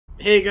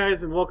Hey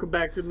guys, and welcome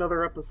back to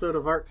another episode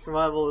of ARK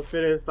Survival of the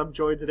Fittest. I'm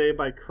joined today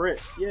by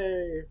Crit.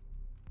 Yay!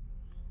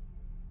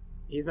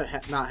 He's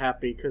not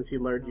happy because he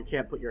learned you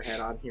can't put your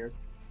hat on here.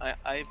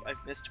 I've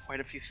missed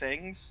quite a few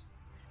things,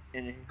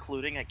 and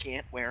including I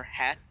can't wear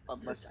hat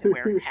unless I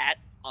wear hat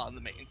on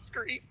the main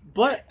screen.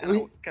 But and I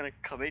was gonna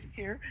come in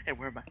here and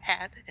wear my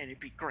hat, and it'd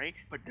be great,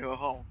 but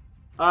no.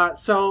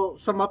 So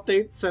some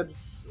updates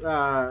since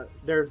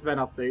there's been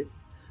updates.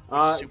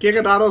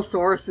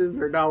 Giganotosauruses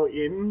are now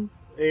in,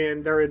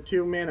 and they're in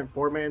 2-man and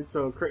 4-man.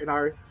 So Crit and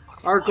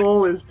our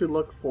goal is to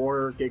look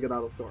for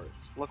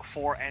Giganotosaurus. Look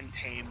for and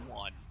tame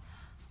one.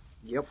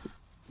 Yep,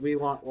 we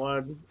want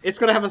one. It's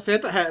gonna have a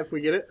Santa hat if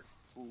we get it.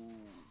 Ooh.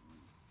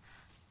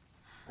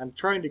 I'm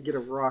trying to get a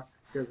rock.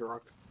 Here's a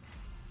rock.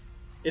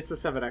 It's a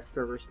 7x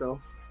server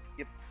still.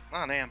 Yep.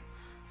 Oh damn.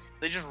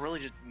 They just really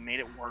just made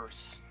it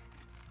worse.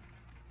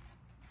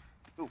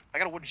 Ooh, I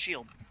got a wooden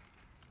shield.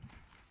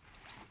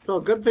 So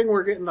good thing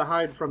we're getting the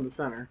hide from the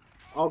center.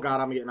 Oh god,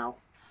 I'm getting out.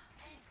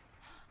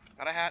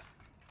 Got a hat.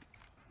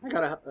 I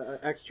got an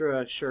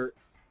extra shirt.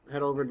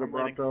 Head over to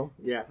Bronto.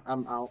 Yeah,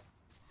 I'm out.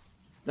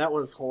 That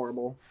was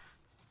horrible.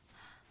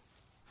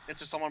 It's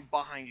just someone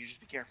behind you,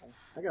 just be careful.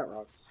 I got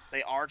rocks.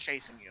 They are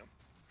chasing you.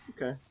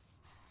 Okay.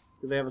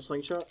 Do they have a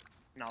slingshot?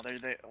 No,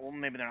 well,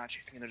 maybe they're not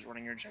chasing you, they're just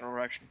running your general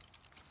direction.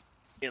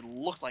 It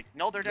looked like,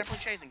 no, they're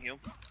definitely chasing you.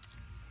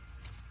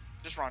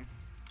 Just run.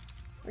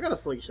 I got a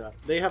slingshot.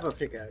 They have a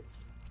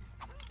pickaxe.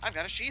 I've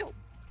got a shield.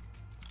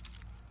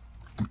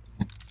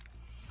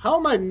 How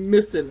am I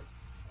missing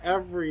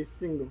every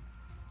single...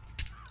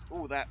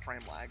 Ooh, that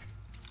frame lag.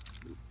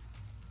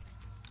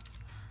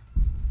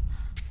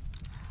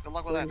 Good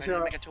luck with that, I need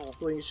to make a tool.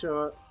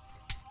 Slingshot.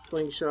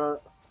 Slingshot.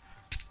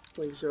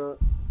 Slingshot.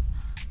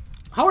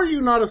 How are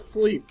you not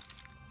asleep?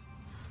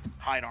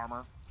 Hide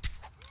armor.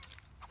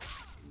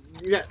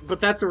 Yeah, but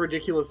that's a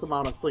ridiculous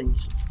amount of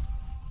slingshot.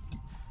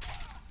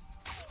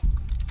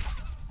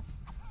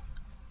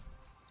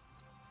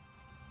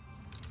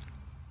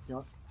 You know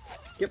what?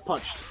 Get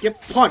punched.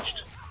 Get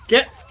punched.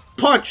 Get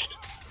punched.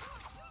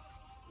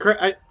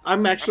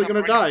 I'm actually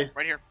gonna die.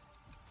 Right here.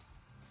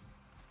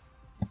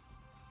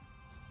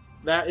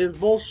 That is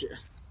bullshit.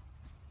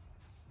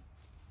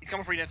 He's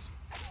coming for you, Nitz.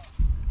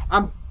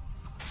 I'm...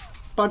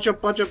 Punch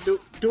up, do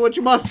what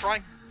you must.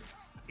 Trying.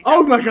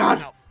 Oh my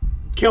god!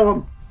 Kill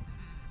him.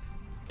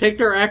 Take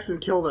their axe and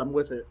kill them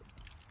with it.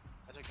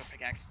 I took the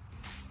pickaxe.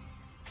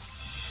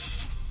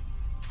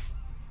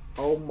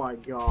 Oh my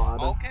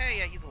god. Okay,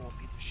 yeah, you little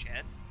piece of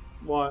shit.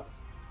 What?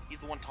 He's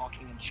the one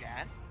talking in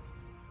chat.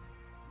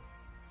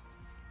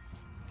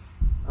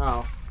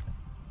 Oh.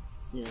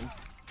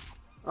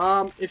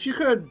 Yeah. If you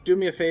could do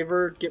me a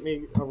favor, get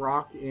me a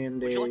rock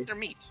and Would you like their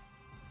meat?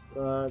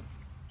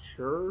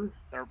 Sure.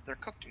 They're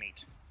cooked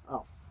meat.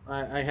 Oh,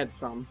 I had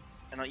some.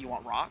 And you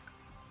want rock?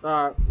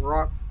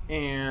 Rock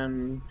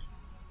and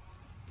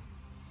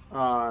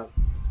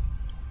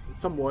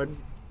some wood,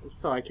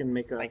 so I can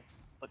make a. Make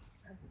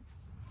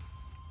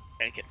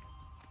it.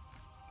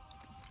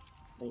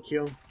 Thank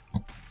you.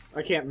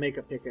 I can't make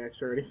a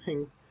pickaxe or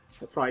anything.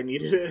 That's why I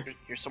needed it.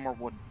 Here's some more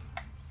wood.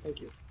 Thank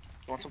you.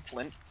 You want some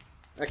flint?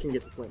 I can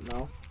get the flint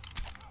now.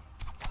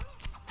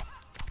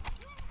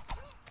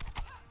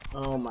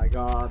 Oh my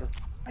god.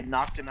 I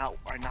knocked him out.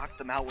 I knocked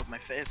them out with my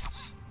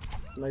fists.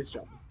 Nice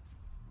job.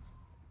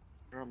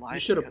 You're alive. You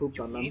should have pooped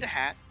on them. You need a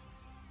hat.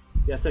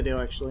 Yes, I do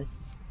actually.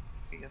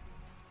 Here you go.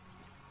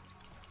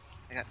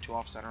 I got 2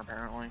 off center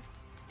apparently.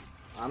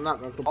 I'm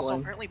not gonna complain. Also,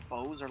 apparently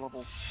bows are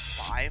level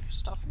 5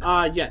 stuff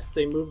now. Yes,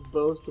 they moved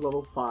bows to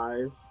level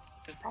 5. Which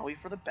is probably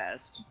for the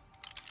best.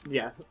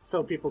 Yeah,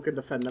 so people can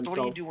defend themselves.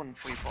 So what do you do in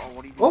free fall?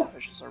 What do you do in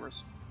official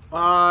service?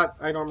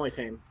 I normally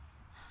tame.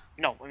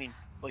 No, I mean,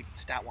 like,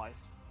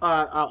 stat-wise.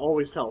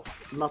 Always health.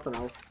 Nothing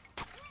else.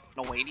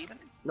 No weight even?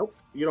 Nope,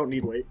 you don't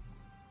need weight.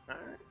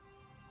 Alright.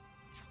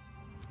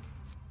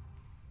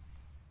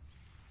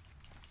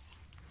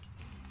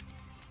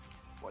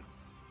 What?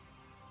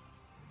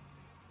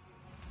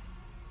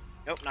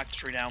 Nope, knocked the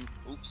tree down.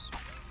 Oops.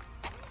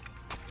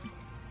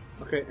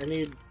 Okay, I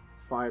need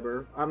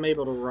fiber. I'm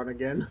able to run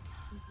again.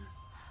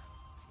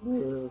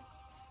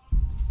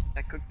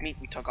 That cooked meat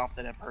we took off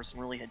the dead person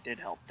really did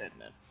help, didn't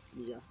it?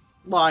 Yeah.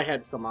 Well, I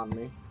had some on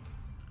me.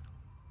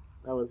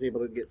 I was able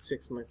to get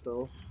 6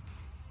 myself.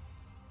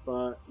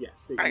 But,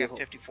 yes. I got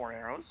 54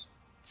 arrows.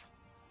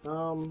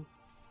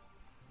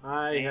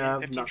 I have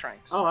 15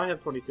 tranks. Oh, I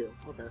have 22.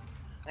 Okay.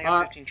 I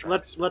got 15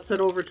 tranks. Let's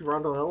head over to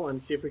Rondo Hill and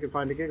see if we can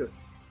find a Giga.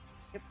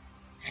 Yep.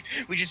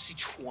 We just see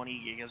 20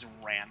 gigas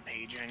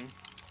rampaging.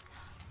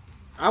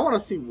 I want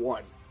to see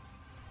one.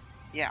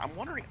 Yeah, I'm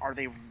wondering, are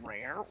they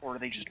rare, or are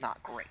they just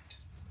not great?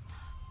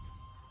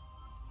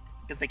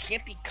 Because they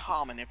can't be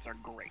common if they're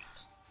great.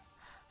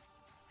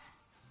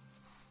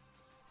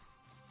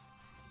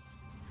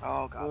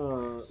 Oh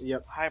god.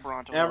 Yep. Hi,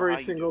 Bronto. Every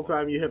single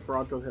time you hit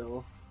Bronto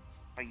Hill.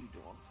 How you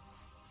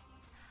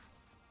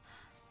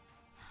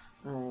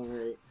doing?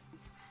 Alright.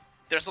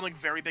 There's something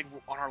very big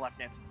on our left,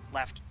 Nitz.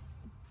 Left.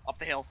 Up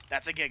the hill.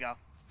 That's a Giga.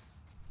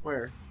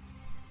 Where?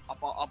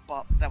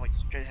 Up, that way,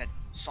 straight ahead.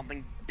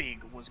 Something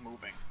big was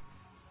moving.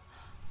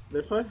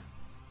 This way?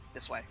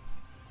 This way.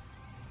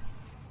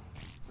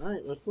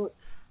 Alright, let's look.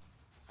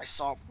 I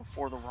saw it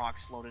before the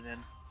rocks loaded in.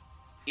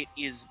 It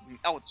is...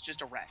 Oh, it's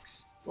just a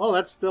Rex. Well,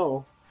 that's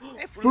still...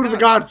 Hey, Food of the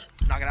gods!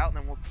 Knock it out, and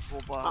then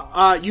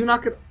we'll you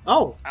knock it...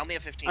 Oh! I only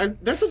have 15.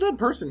 There's a dead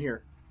person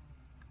here.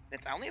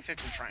 I only have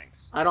 15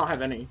 tranks. I don't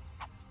have any.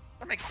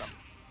 I'm making some.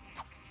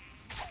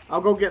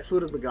 I'll go get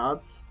food of the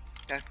gods.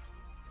 Okay.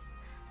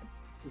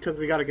 Because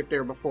we gotta get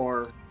there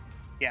before...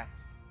 Yeah.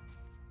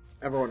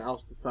 Everyone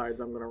else decides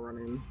I'm gonna run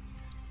in.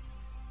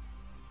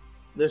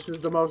 This is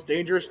the most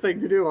dangerous thing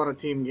to do on a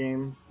team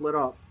game. Split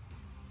up.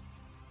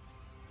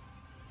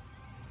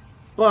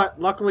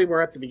 But, luckily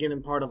we're at the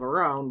beginning part of a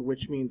round,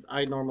 which means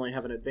I normally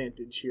have an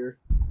advantage here.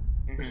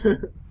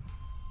 Mm-hmm.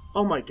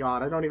 Oh my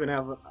god, I don't even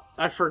have...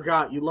 I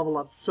forgot, you level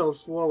up so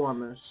slow on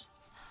this.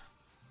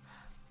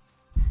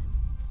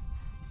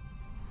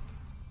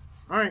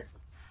 Alright.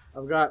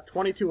 I've got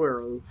 22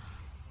 arrows.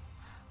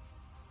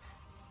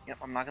 Yep,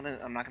 I'm not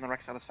gonna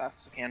Rex out as fast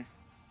as I can.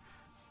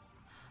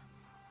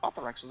 Thought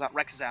the Rex was out.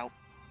 Rex is out.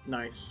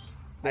 Nice.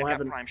 I've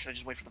got Prime. Should I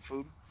just wait for the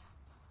food?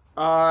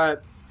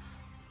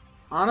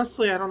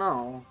 Honestly, I don't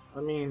know.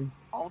 I mean...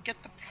 I'll get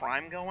the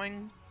Prime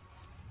going.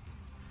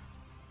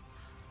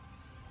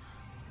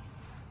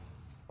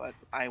 But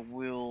I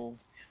will...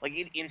 Like,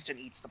 it instant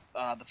eats the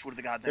food of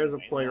the gods There's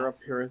anyway, a player up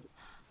here.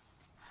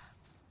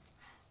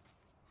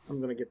 I'm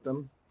gonna get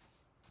them.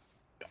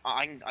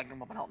 I can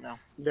come up and help now.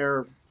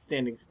 They're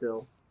standing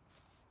still.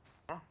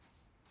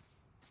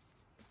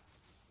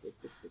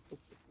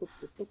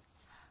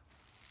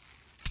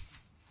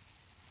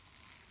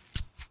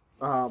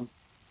 Oh.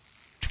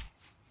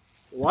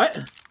 What?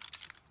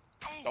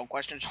 Don't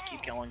question, just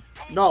keep killing.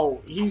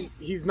 No,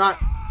 he's not...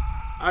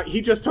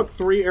 he just took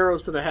 3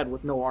 arrows to the head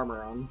with no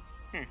armor on.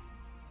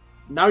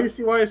 Now you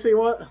see why I say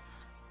what?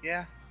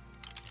 Yeah.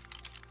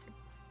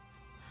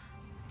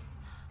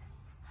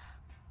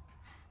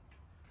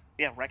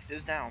 Yeah, Rex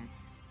is down.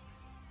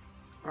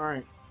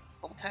 Alright.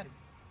 Level 10.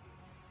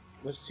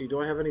 Let's see,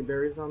 do I have any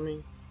berries on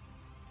me?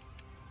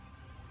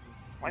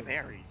 Why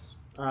berries?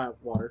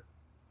 Water.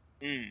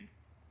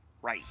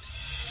 Right.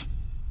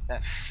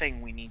 That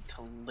thing we need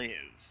to live.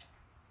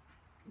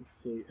 Let's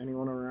see,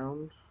 anyone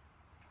around?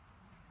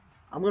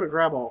 I'm gonna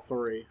grab all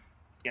 3.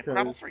 Yeah,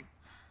 grab all 3.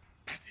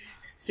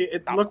 See,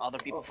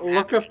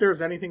 look if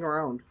there's anything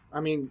around. I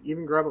mean,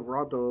 even grab a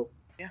Bronto.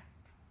 Yeah.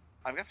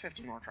 I've got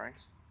 15 more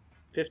tranks.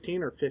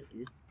 15 or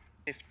 50?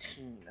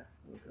 15.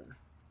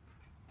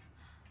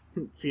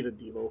 Okay. Feed a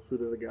Devo,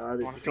 food of the god.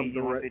 You want to feed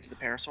to the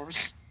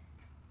Parasaurs?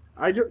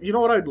 You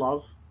know what I'd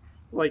love?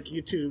 Like,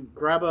 you to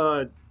grab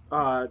a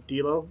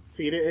Dilo,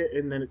 feed it,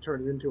 and then it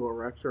turns into a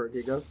Rex or a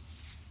Giga.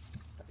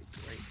 That'd be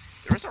great.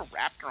 There's a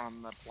Raptor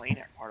on the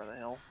plain part of the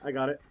hill. I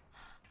got it.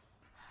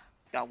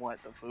 Got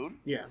what, the food?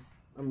 Yeah.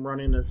 I'm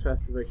running as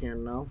fast as I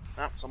can now.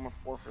 Oh, someone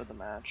forfeited the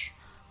match.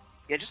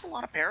 Yeah, just a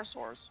lot of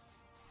Parasaurs.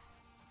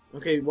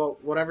 Okay, well,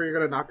 whatever you're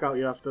gonna knock out,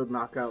 you have to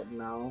knock out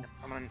now.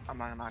 I'm not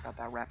gonna knock out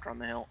that Raptor on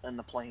the hill and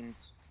the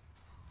plains.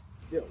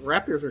 Yeah,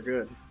 Raptors are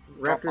good.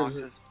 Drop Raptors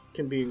boxes.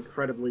 Can be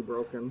incredibly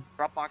broken.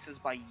 Drop boxes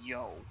by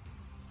Yo.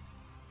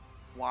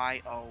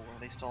 Y-O. Are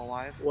they still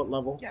alive? What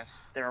level?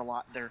 Yes, they're a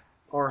lot. They're...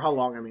 Or how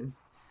long, I mean.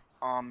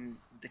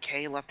 The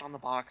K left on the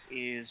box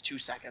is 2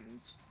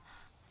 seconds.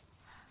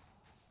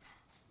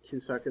 2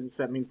 seconds?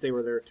 That means they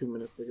were there 2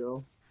 minutes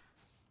ago.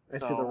 I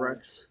see the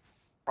Rex.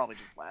 Probably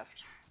just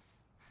left.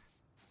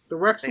 The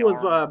Rex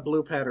was a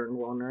blue pattern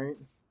one, right?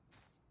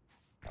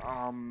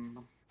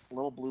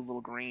 Little blue,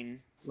 little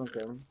green.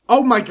 Okay.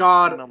 Oh my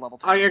god!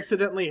 I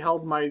accidentally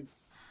held my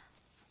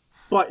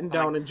button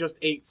down and just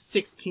ate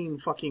 16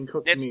 fucking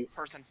cooked Nitz, meat.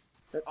 Person.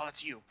 Oh,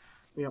 that's you.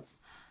 Yep.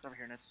 It's over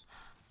here, Nitz.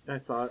 I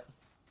saw it.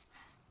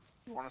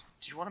 Do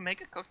you want to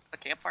make a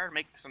campfire to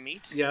make some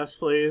meat? Yes,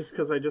 please,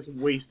 because I just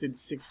wasted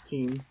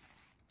 16.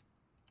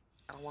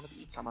 I don't want to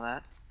eat some of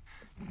that.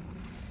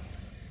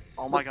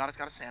 Oh my god, it's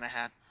got a Santa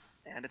hat.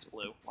 And it's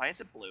blue. Why is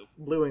it blue?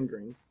 Blue and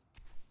green.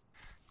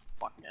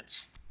 Fuck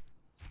Nitz.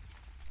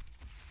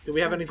 Do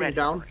we have anything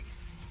down?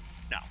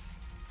 No.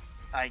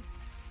 I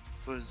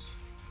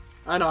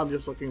know, I'm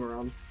just looking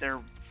around.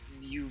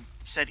 You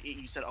said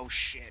oh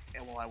shit,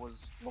 and while I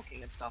was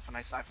looking at stuff and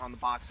I found the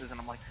boxes and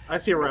I'm like... I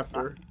see a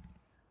Raptor.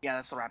 Yeah,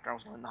 that's the Raptor I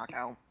was going to knock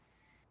out.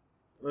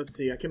 Let's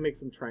see, I can make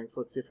some tranks.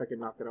 Let's see if I can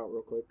knock it out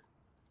real quick.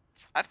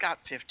 I've got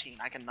 15,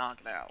 I can knock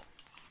it out.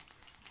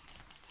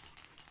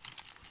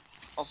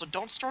 Also,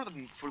 don't store the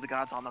food of the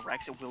gods on the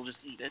Rex, it will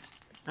just eat it.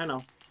 I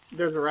know.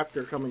 There's a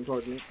Raptor coming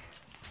towards me.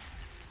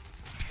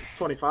 It's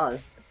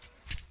 25.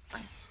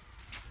 Nice.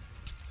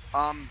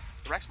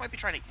 The Rex might be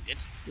trying to eat it.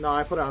 No,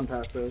 I put it on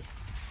passive.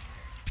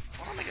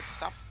 Why don't I make it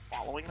stop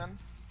following then?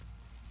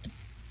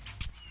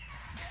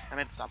 I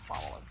made it stop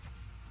following.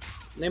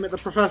 Name it the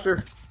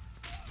Professor.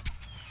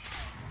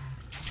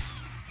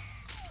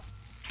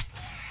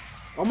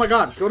 Oh my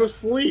god, go to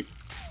sleep!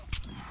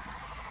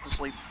 To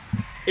sleep.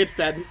 It's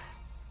dead.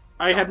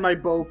 I had my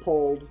bow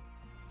pulled.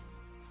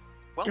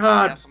 Well,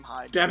 God have some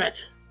hide. damn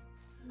it!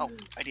 Oh,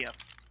 idea.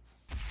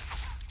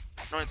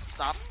 No, it's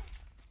stop.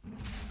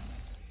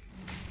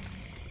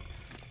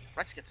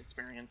 Rex gets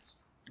experience.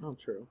 Oh,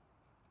 true.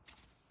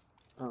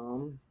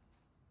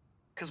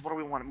 Because what do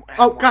we want?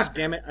 Oh, god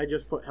damn it! I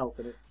just put health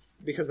in it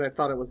because I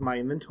thought it was my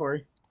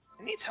inventory.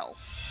 It needs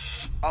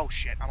health. Oh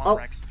shit! I'm on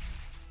Rex.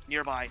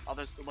 Nearby.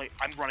 Others. Wait,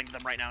 I'm running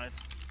them right now.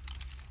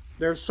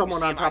 There's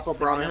someone on top of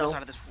Brown Hill. On the other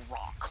side of this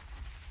rock.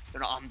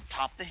 They're on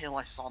top of the hill.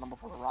 I saw them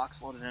before the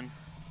rocks loaded in.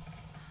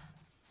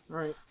 All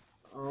right.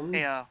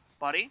 Hey,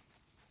 buddy.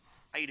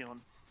 How you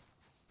doing?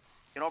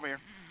 Get over here.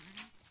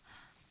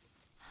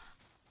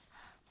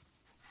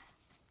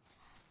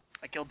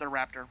 I killed their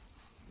raptor.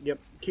 Yep.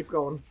 Keep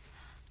going.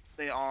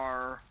 They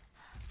are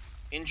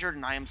injured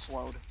and I am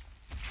slowed.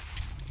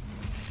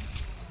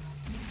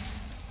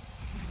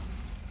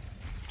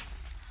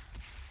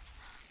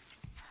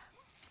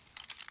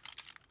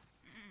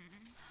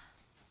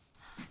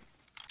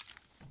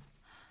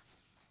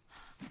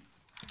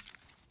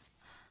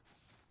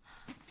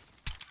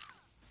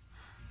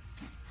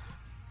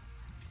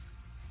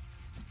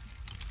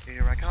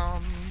 Here I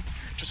come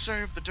to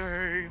save the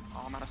day.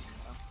 Oh, I'm out of stamina.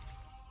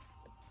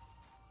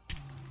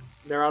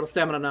 They're out of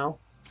stamina now.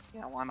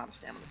 Yeah, well, I'm out of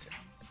stamina too.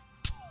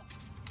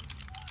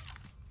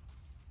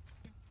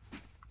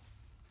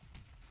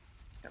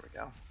 There we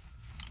go.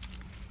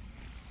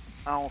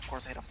 Oh, of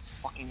course I had a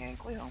fucking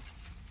Ankleo.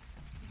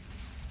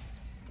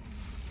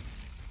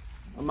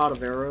 I'm out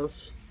of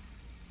arrows.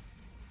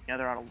 Yeah,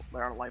 they're out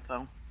of life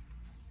though.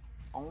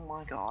 Oh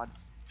my god.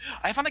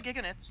 I found a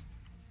Giganotosaurus.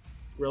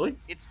 Really?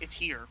 It's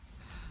here.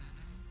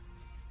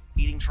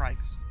 Eating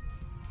trikes.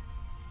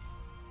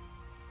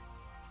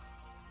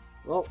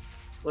 Well,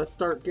 let's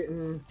start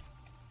getting...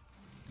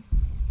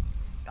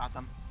 Got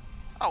them.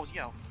 Oh, it was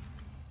Yo.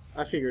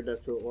 I figured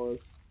that's who it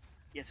was.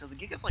 Yeah, so the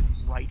Giga's like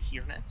right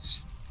here,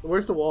 Nitz.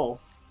 Where's the wall?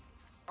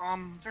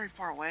 Very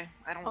far away.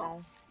 I don't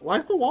know. Why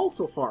is the wall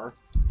so far?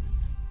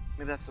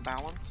 Maybe that's the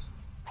balance.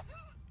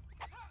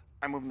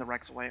 I'm moving the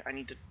Rex away. I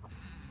need to...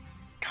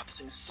 God, this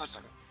thing is such a...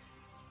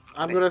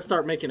 I'm gonna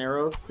start making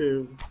arrows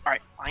to...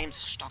 Alright, I am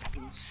stuck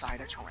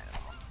inside a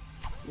Pteranodon.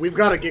 We've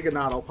got a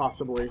Giganotosaurus,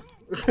 possibly.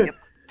 Yep.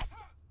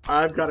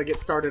 I've got to get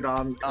started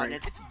on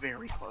cranks. It's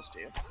very close to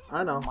you.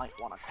 I know. You might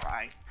want to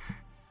cry.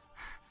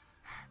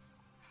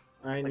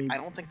 I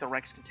don't think the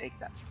Rex can take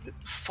that. The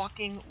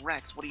fucking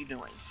Rex, what are you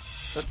doing?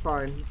 That's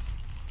fine.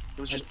 It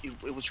was just...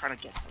 It was trying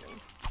to get to me.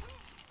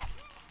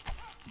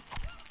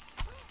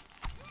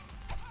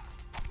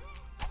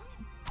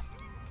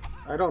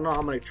 I don't know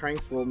how many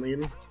tranks we'll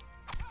need.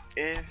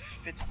 If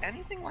it's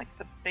anything like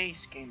the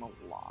base game, a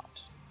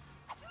lot.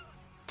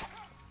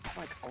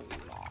 Like, a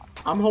lot.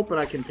 I'm hoping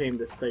I can tame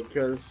this thing,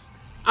 because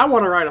I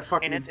want to ride a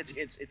fucking... And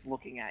it's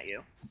looking at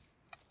you.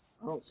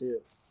 I don't see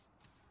it.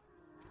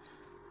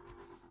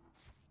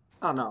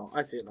 Oh, no.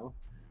 I see it now.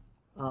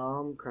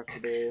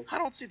 Craftable... I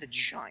don't see the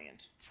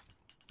giant.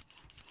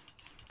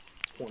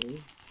 20.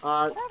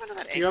 What happened to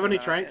that do you have any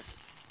tranks?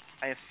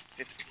 I have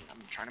 15. I'm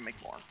trying to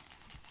make more.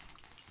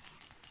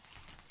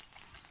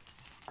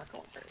 Not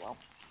going very well.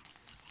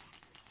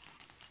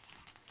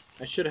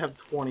 I should have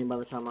 20 by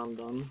the time I'm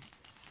done.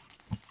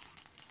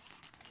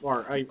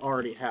 Or, I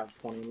already have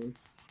 20.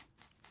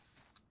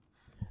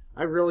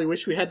 I really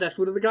wish we had that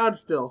Food of the Gods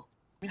still.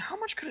 I mean, how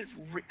much could it...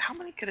 How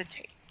many could it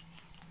take?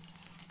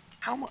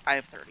 How much? I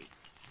have 30.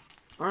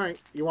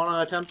 Alright, you want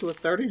to attempt with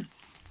 30?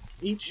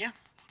 Each? Yeah.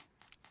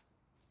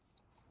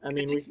 I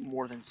mean, it takes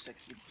more than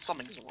 6.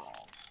 Something's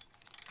wrong.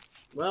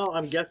 Well,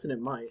 I'm guessing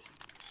it might.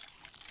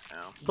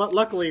 No. But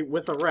luckily,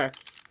 with a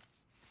Rex...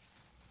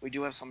 We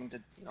do have something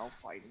to, you know,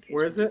 fight in case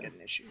Where is we it? get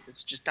an issue.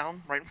 It's just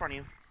down right in front of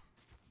you.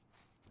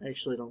 I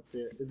actually don't see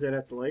it. Is it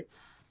at the lake?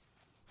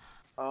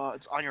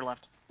 It's on your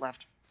left.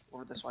 Left.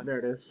 Over this way. There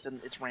it is.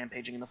 It's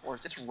rampaging in the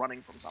forest. It's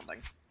running from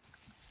something.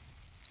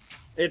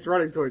 It's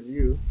running towards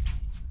you.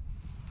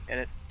 Get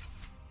it?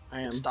 I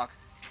am. It's stuck.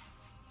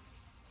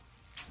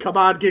 Come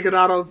on,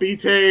 Giganotosaurus, be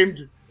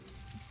tamed!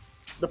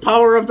 The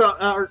power of the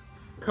ARK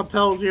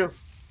compels you.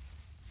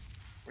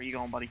 Where you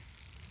going, buddy?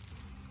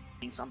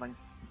 Eating something.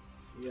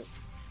 Yep.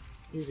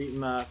 He's eating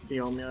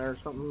Theomia or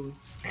something.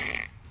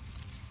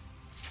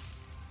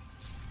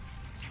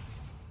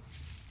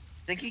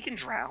 Think he can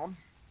drown?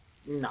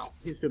 No,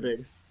 he's too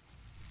big.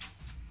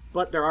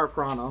 But there are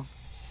piranha.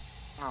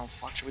 Oh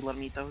fuck, should we let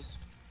him eat those?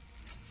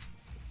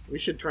 We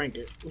should trank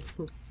it.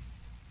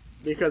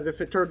 Because if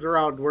it turns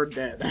around, we're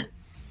dead.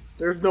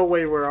 There's no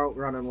way we're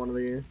outrunning one of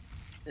these.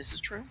 This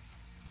is true.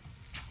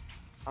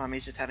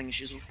 He's just having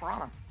issues with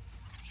piranha.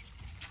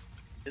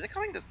 Is it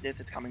coming this...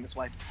 It's coming this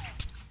way.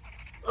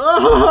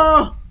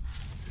 Oh!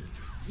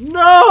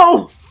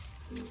 No!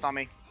 It's on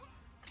me.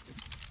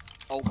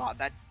 Oh god,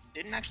 that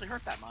didn't actually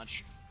hurt that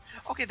much.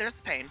 Okay, there's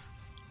the pain.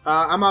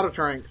 I'm out of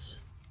tranks.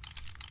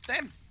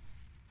 Same. I'm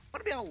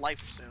gonna be out of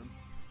life soon.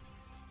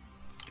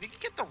 If you could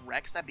get the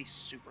Rex, that'd be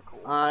super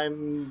cool.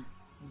 I'm...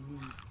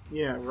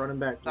 Yeah, running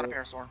back. Not a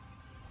parasaur.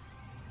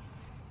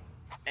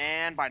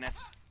 And bye,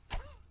 Nitz.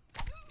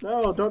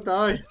 No, don't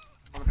die.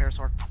 On the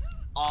parasaur.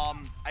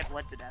 I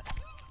bled to death.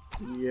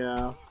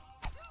 Yeah.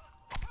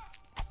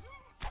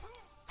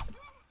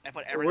 I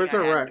put everything Where's I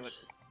our had into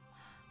Rex? it.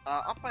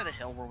 Up by the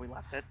hill where we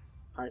left it.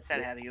 I see.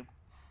 Dead ahead of you.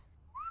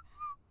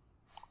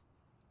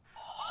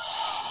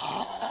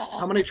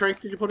 How many tranks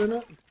did you put in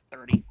it?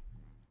 30.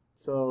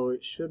 So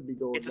it should be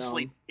going down. It's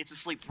asleep. It's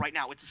asleep right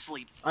now. It's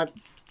asleep.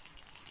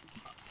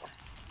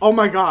 Oh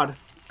my god.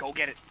 Go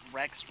get it.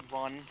 Rex,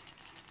 run.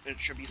 It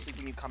should be asleep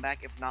when you come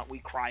back. If not, we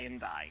cry and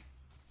die.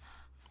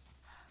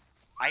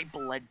 I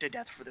bled to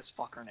death for this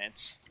fucker,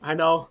 Nitz. I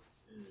know.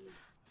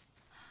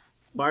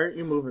 Why aren't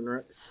you moving,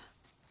 Rex?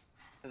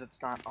 Because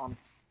it's not on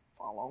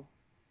follow.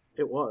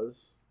 It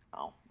was.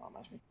 Oh, not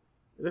much.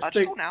 This Just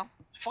thing... go now.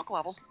 Fuck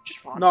levels.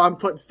 Just run. No, I'm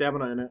putting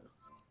stamina in it.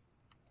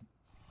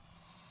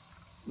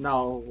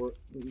 No, we're...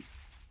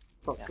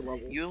 Fuck the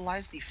levels.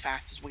 Utilize the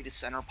fastest way to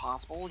center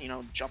possible, you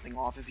know, jumping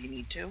off if you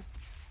need to.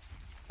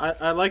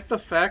 I like the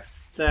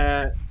fact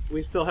that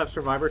we still have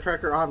Survivor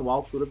Tracker on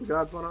while Food of the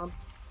Gods went on.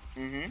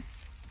 Mm-hmm.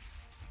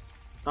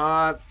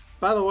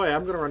 By the way,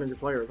 I'm gonna run into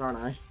players, aren't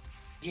I?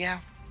 Yeah.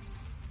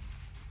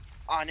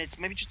 And it's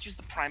maybe just use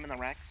the Prime and the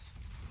Rex.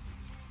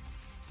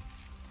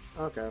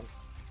 Okay.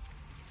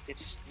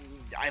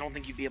 I don't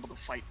think you'd be able to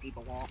fight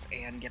people off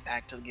and get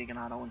back to the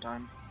Giganotosaurus in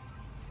time.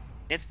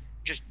 It's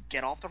just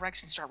get off the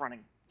Rex and start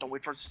running. Don't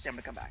wait for its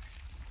stamina to come back.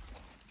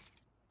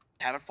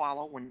 Have it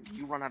follow. When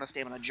you run out of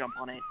stamina, jump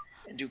on it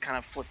and do kind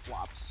of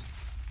flip-flops.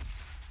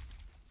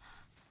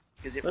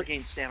 Because it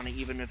regains stamina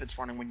even if it's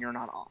running when you're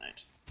not on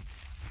it.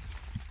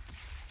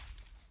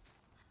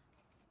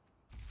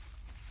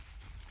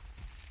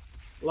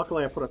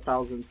 Luckily, I put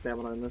 1,000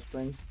 stamina in this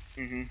thing.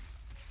 Mm-hmm.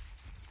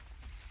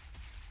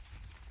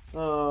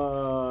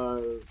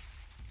 Oh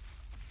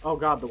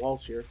god, the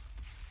wall's here.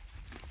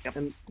 Yep.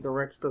 And the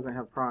Rex doesn't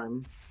have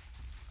Prime.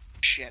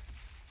 Shit.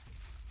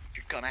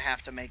 You're gonna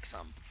have to make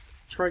some.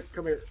 Trike,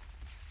 come here.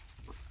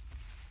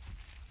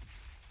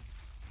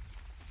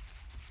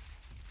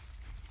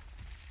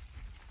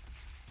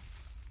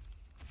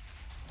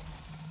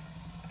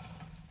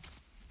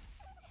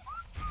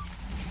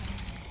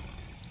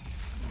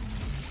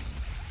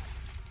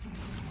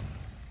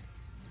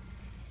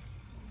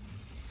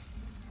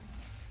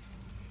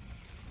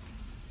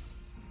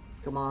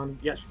 Come on.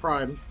 Yes,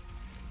 Prime.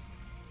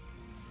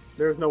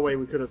 There's no way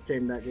we could have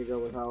tamed that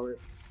Giga without it.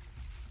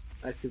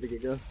 I see the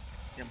Giga.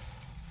 Yep.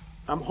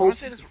 I'm gonna hoping...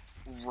 say this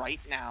right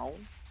now.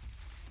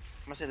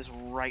 I'm gonna say this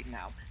right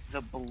now.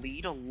 The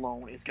bleed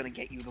alone is gonna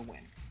get you the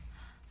win.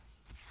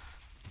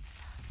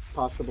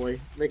 Possibly.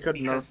 They could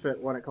nerf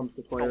it when it comes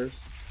to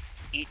players.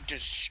 It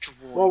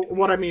destroyed Well,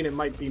 what I mean, it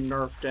might be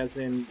nerfed as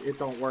in it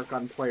don't work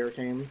on player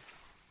tames.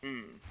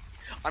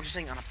 I'm just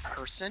saying on a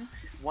person,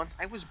 once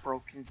I was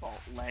broken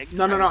leg.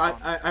 No,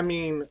 I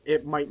mean,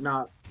 it might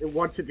not.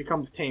 Once it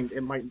becomes tamed, it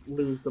might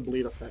lose the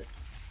bleed effect.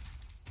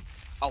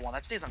 Oh, well,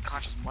 that stays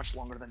unconscious much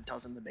longer than it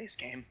does in the base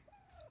game.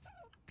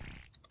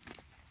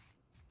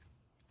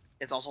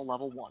 It's also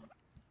level 1.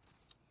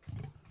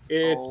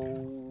 It's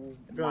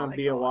gonna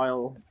be a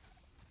while.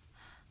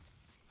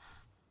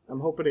 I'm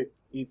hoping it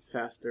eats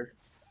faster.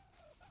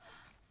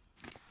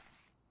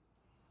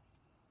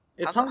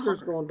 Its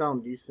hunger's going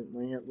down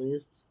decently, at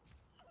least.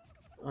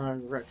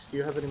 Rex, do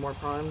you have any more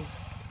Prime?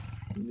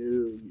 No,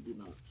 you do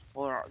not.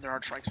 Well, there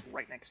are trikes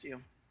right next to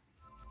you.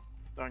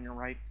 They're on your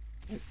right.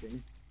 I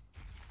see.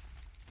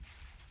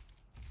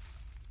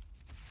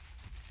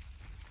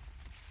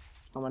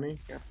 How many?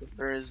 Yeah,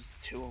 there is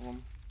 2 of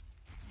them.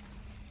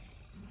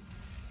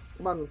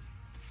 Come on.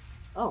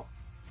 Oh.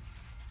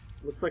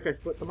 Looks like I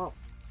split them up.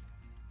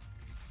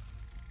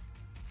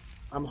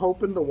 I'm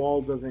hoping the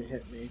wall doesn't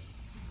hit me.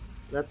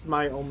 That's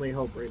my only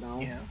hope right now.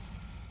 Yeah.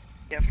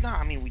 Yeah, if not,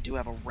 I mean, we do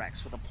have a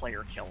Rex with a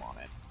player kill on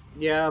it.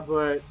 Yeah,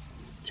 but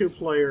 2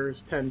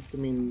 players tends to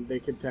mean they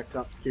could tech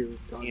up 2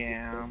 guns.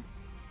 Yeah.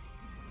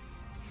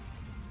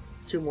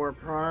 2 more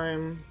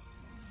Prime.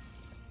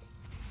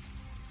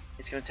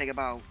 It's gonna take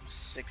about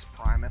 6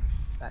 Prime if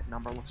that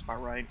number looks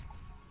about right.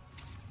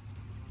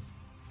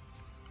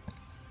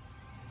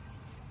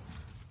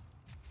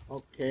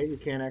 Okay, you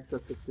can't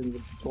access its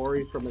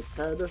inventory from its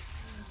head.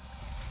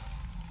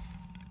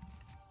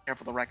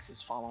 Careful, the Rex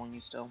is following you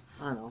still.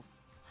 I know.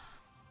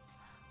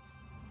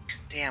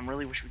 Damn,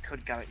 really wish we could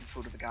have got it in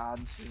Food of the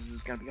Gods. This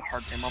is gonna be a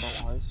hard game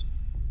otherwise.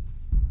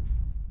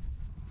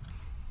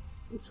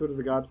 Is Food of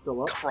the Gods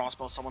still up?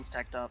 Crossbow, someone's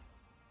teched up.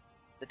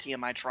 The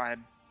TMI tribe.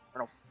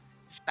 Or no,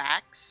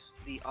 Fax,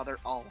 the other.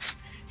 Oh,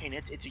 and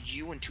it's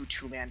you and 2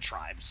 two-man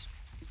tribes.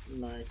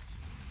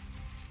 Nice.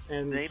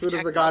 And They've Food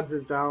of the Gods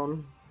is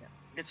down. Yeah.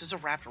 It's just a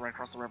raptor right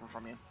across the river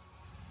from you.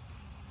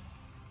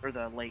 Or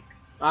the lake.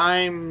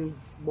 I'm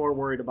more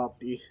worried about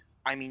the...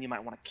 I mean, you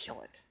might want to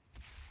kill it.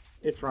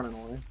 It's running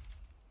away.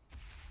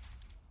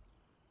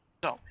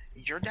 So,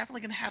 you're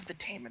definitely going to have the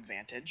tame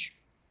advantage.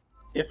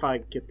 If I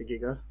get the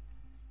Giga.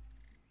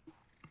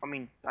 I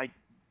mean, I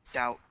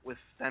doubt, with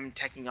them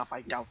teching up,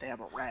 I doubt they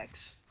have a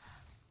Rex.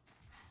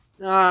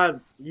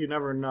 You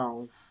never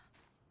know.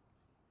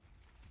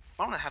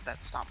 I want to have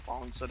that stop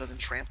falling so it doesn't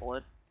trample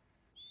it.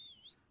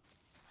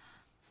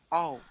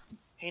 Oh,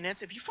 hey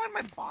Nitz, if you find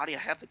my body, I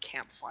have the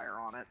campfire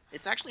on it.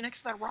 It's actually next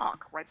to that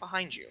rock, right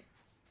behind you.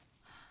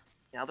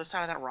 The other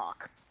side of that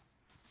rock.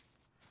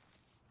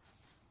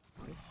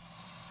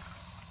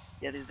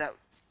 Yeah, there's that.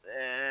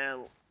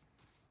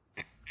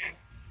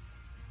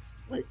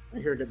 Wait, I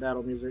hear the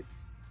battle music.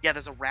 Yeah,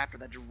 there's a raptor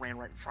that just ran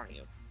right in front of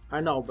you.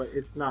 I know, but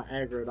it's not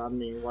aggroed on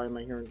me. Why am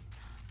I hearing?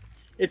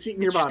 It's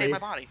eating your Just body. ate my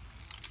body.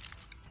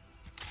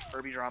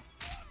 Kirby drop.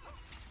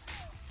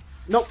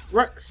 Nope,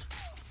 Rex.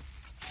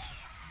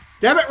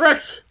 Damn it,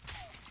 Rex!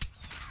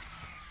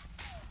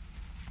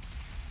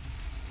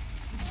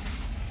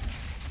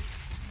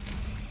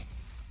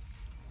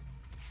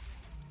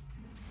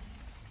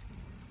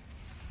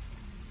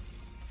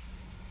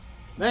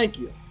 Thank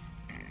you.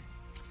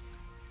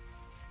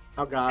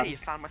 Oh god. Hey, you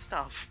found my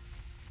stuff.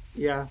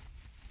 Yeah.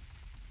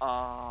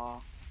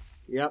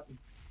 Yep.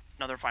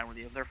 No, they're fine with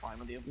you. They're fine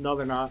with you. No,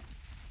 they're not.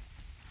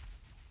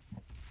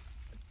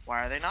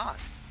 Why are they not?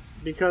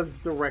 Because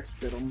the Rex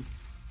bit them.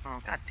 Oh,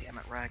 god damn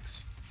it,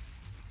 Rex.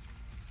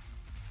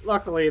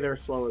 Luckily, they're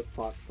slow as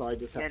fuck, so I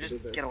just have to just do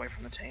this. get away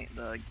from the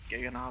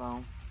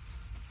Giganotosaurus.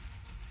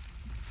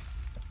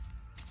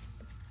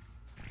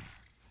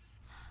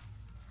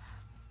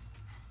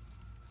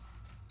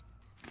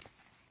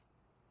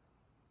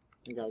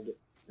 I gotta get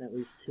at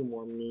least 2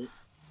 more meat.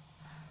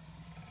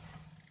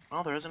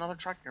 Oh, there is another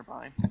truck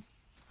nearby.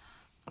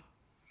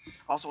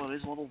 Also, it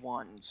is level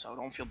 1, so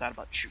don't feel bad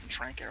about shooting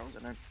trank arrows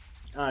in it.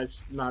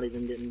 It's not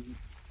even getting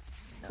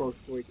close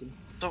to waking.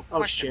 So, oh,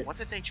 question, shit. What's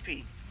its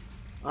HP?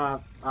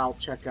 I'll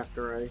check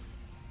after I...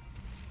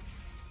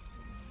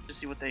 To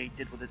see what they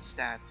did with its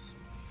stats.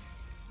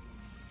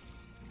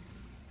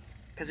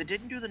 Because it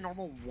didn't do the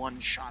normal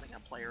one-shotting a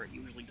player it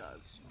usually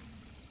does.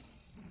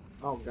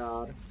 Oh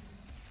god.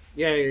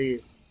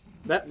 Yay.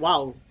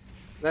 Wow.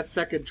 That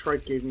second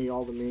trike gave me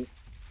all the meat.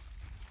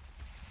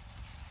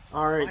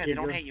 Alright, Giga. They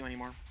don't hate you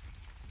anymore.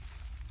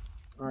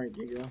 Alright,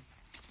 Giga.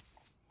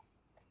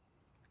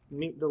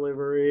 Meat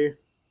delivery.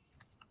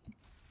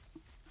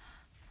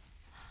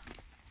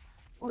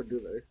 Or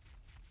do they?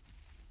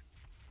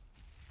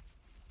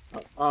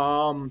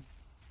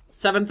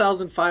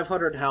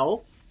 7,500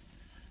 health.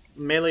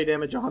 Melee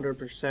damage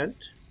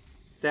 100%.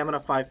 Stamina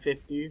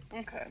 550.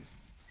 Okay.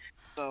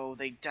 So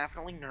they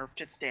definitely nerfed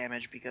its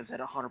damage because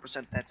at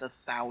 100% that's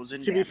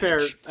 1,000 To be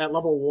fair, at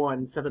level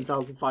 1,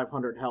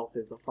 7,500 health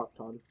is a fuck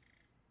ton.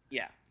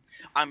 Yeah.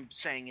 I'm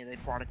saying they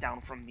brought it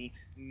down from the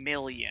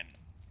million.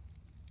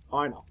 Oh,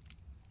 I know.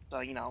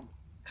 So, you know,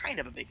 kind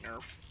of a big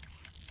nerf.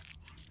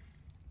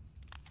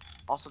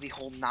 Also, the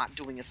whole not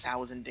doing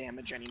 1,000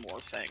 damage anymore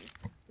thing.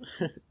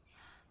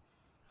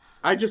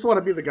 I just want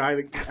to be the guy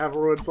that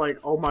everyone's like,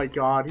 oh my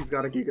god, he's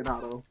got a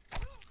Giganotosaurus.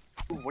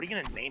 Ooh, what are you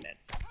gonna name it?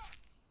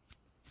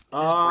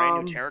 This is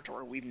brand new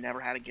territory. We've never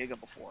had a Giga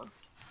before.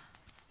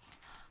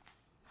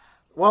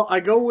 Well, I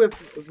go with,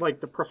 like,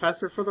 the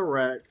professor for the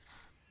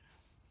Rex.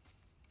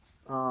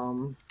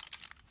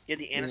 Yeah,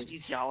 the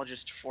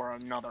anesthesiologist for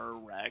another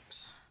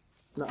Rex.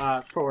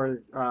 For,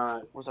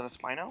 Was that a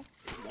Spino?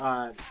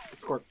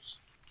 Scorps.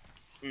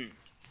 Hmm.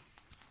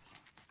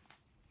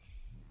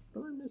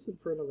 What am I missing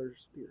for another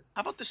spear?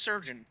 How about the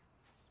surgeon?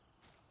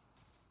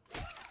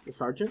 The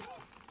sergeant?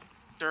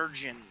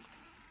 Surgeon.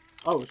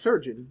 Oh, the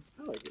surgeon.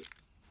 I like it.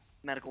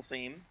 Medical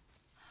theme.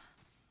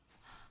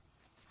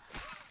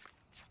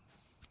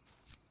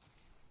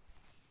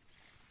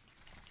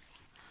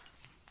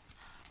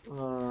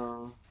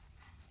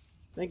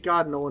 Thank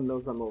God no one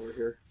knows I'm over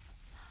here.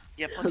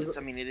 Yeah, plus it's,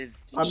 I mean, it is...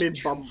 I'm in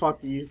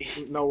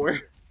bumfucky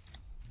nowhere.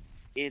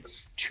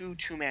 It's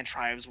two-man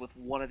tribes with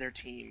one of their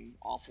team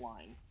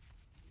offline.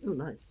 Oh,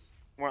 nice.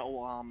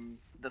 Well,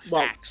 the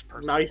facts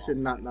person. Nice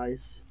and not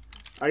nice.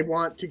 I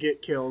want to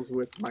get kills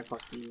with my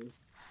fucking...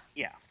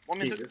 Yeah. Well,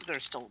 I mean, they're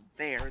still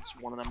there. It's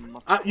one of them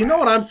must... you know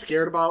what I'm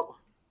scared about?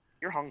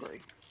 You're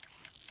hungry.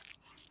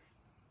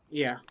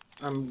 Yeah.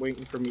 I'm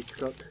waiting for meat to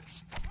cook.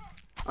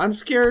 I'm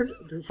scared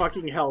to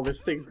fucking hell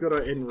this thing's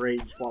gonna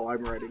enrage while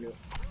I'm riding it.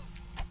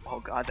 Oh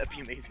god, that'd be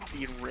amazing.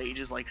 The enrage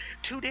is like,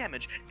 2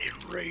 damage.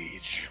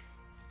 Enrage.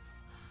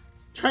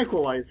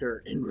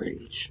 Tranquilizer.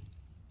 Enrage.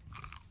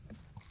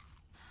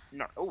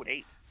 No, oh,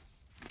 8.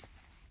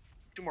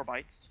 2 more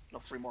bites. No,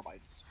 3 more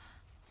bites.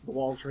 The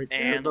wall's right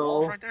there, And the though.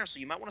 wall's right there, so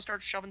you might want to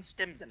start shoving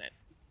stims in it.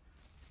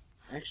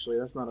 Actually,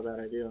 that's not a bad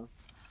idea.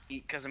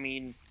 Because, I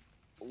mean,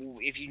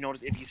 if you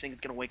think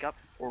it's gonna wake up,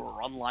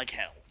 run like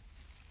hell.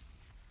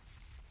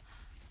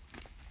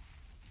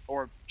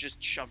 Or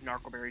just shove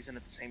narcoberries in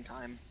at the same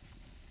time.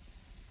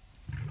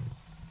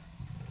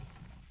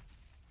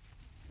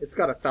 It's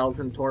got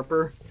 1,000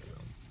 torpor.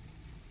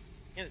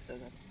 Yeah, it does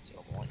have a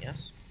silver one,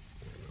 yes.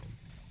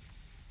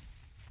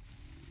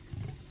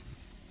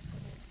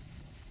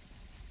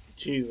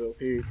 Jeez, oh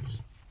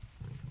Pete's.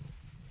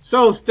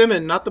 So,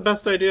 Stimmin, not the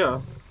best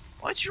idea.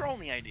 What's your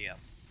only idea?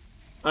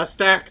 A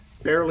stack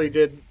barely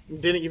didn't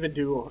even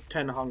do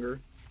 10 hunger.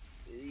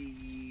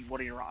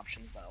 What are your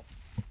options, though?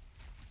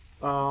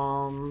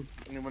 I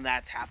mean, when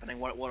that's happening,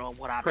 what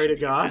option? pray to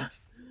God.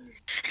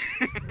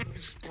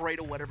 Just pray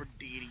to whatever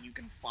deity you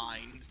can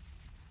find.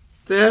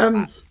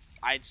 Stims!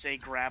 I'd say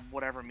grab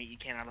whatever meat you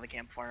can out of the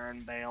campfire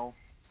and bail.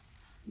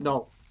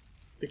 No.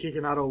 The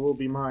Giganotosaurus will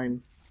be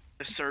mine.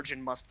 The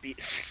surgeon must be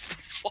the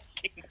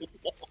fucking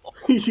wall.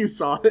 You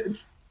saw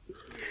it.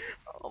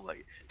 Oh my!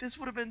 This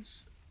would have been.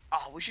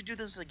 Oh, we should do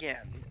this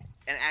again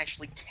and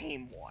actually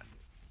tame one.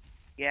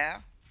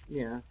 Yeah.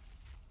 Yeah.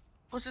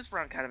 Plus, this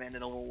round kind of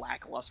ended a little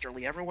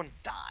lacklusterly. Everyone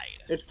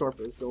died. Its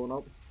torpo's going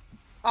up.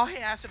 Oh,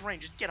 hey, Acid Rain,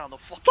 just get on the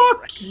fucking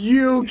Fuck Rex.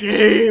 you,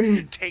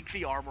 game! Take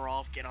the armor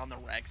off, get on the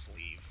Rex,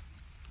 leave.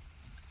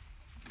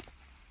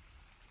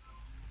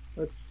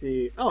 Let's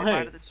see. Oh, Goodbye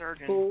hey. to the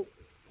surgeon.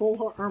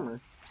 Full armor.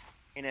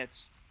 And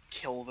it's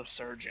kill the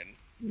surgeon.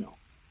 No.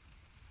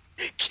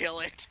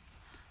 Kill it.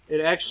 It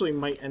actually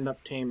might end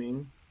up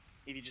taming.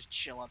 If you just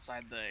chill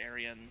outside the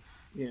area and...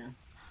 Yeah.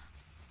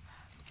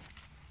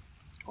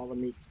 All the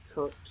meat's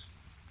cooked.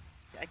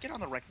 Yeah, get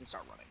on the Rex and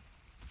start running.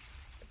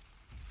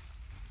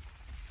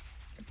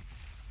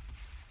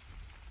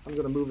 I'm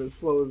gonna move as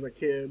slow as I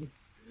can.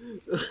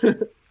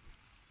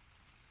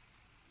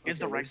 Is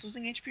the Rex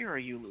losing HP, or are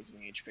you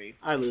losing HP?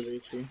 I lose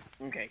HP.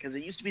 Okay, because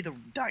it used to be the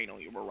dino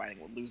you were riding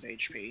would lose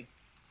HP.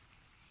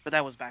 But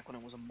that was back when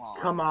it was a mob.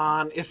 Come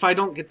on, if I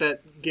don't get that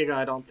Giga,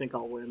 I don't think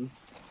I'll win.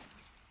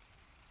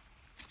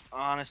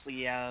 Honestly,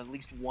 yeah, at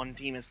least one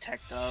team is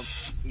teched up.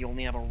 You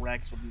only have a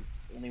Rex with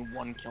only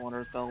one kill under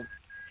its belt.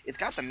 It's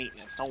got the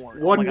meatness, don't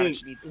worry. One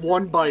meat,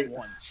 one bite.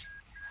 Once.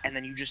 And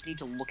then you just need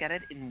to look at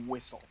it and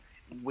whistle.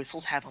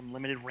 Whistles have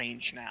unlimited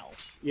range now.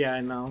 Yeah,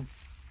 I know.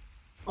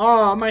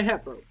 Oh, my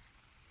hat broke.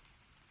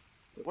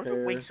 What if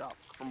it wakes up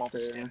from all the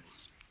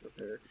stims?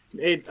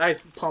 I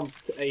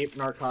pumped 8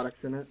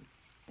 narcotics in it.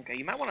 Okay,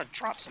 you might want to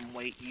drop some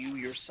weight. You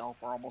yourself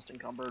are almost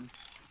encumbered.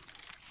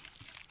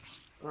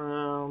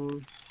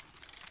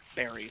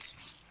 Berries.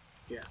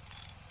 Yeah.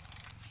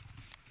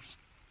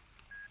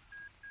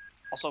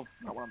 Also,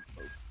 I want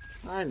to move.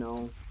 I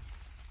know.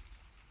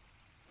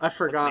 I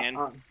forgot. Look,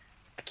 man,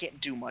 I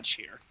can't do much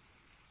here.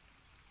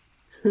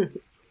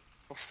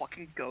 A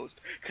fucking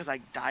ghost, because I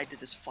died to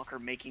this fucker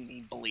making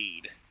me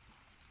bleed.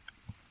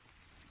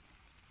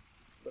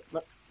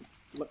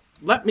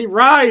 Let me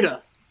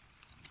ride!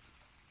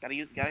 Gotta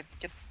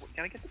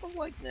get to those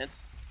legs,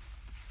 Nitz.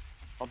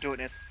 I'll do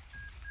it, Nitz.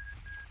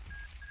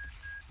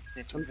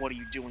 Nitz, what are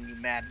you doing, you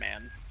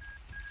madman?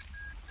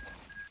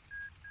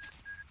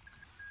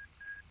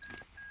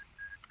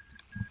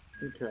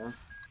 Okay.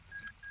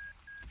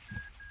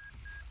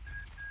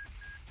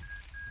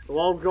 The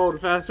wall's going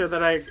faster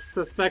than I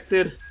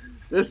suspected.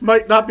 This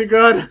might not be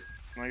good.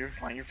 No, you're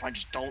fine, you're fine.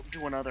 Just don't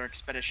do another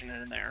expedition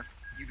in there.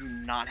 You do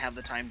not have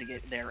the time to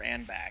get there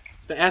and back.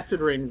 The acid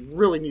rain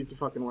really needs to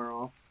fucking wear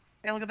off.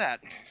 Hey, look at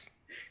that.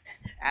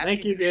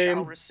 Thank you, game.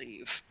 Shall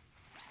receive.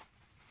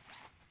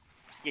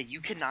 Yeah,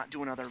 you cannot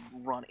do another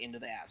run into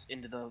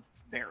the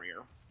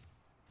barrier.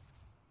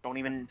 Don't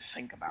even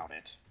think about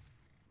it.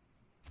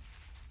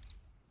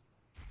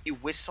 You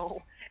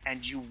whistle,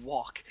 and you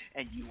walk,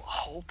 and you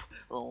hope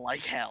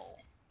like hell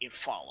it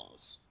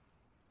follows.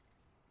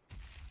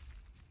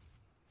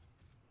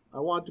 I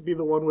want to be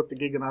the one with the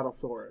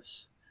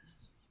Giganotosaurus.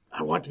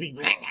 I want to be...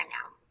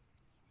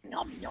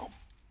 Nom nom.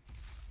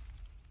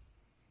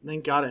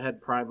 Thank God it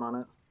had Prime on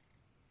it.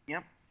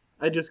 Yep.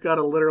 I just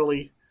gotta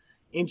literally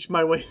inch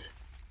my way...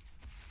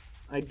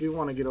 I do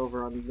want to get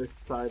over on this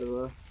side of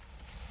the...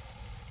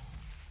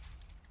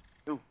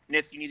 Ooh,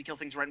 Nitz, you need to kill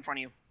things right in front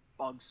of you.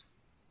 Bugs.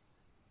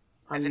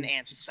 As in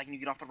ants, the second you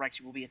get off the Rex,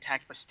 you will be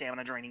attacked by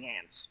stamina-draining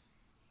ants.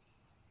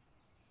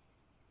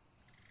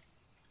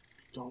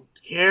 Don't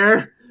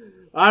care.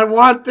 I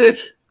want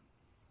it.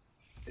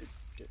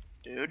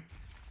 Dude,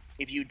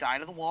 if you die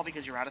to the wall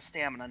because you're out of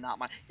stamina, not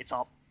my... It's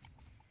up.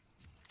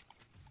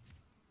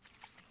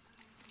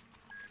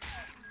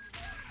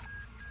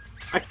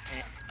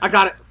 I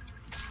got it.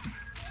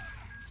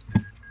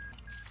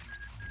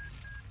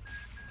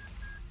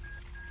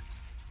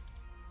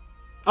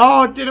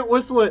 Oh, it didn't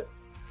whistle it.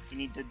 You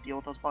need to deal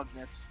with those bugs,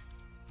 Nitz.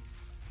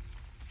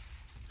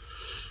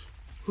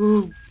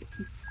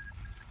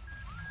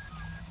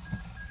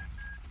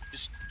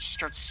 Just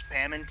start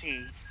spamming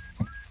T.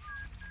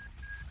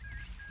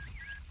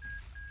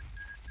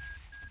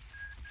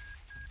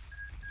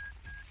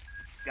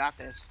 Got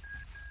this.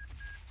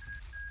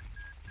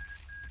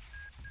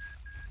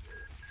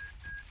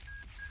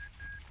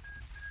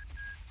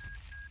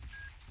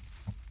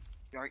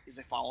 Is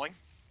it following?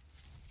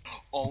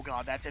 Oh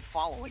god, that's it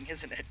following,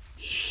 isn't it?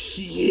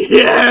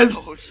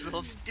 Yes!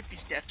 Those dippy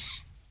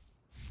steps.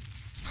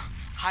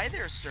 Hi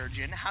there,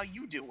 surgeon. How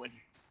you doing?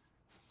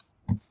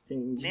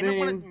 Change Name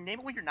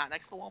it when you're not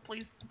next to the wall,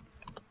 please.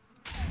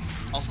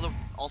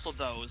 Also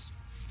those.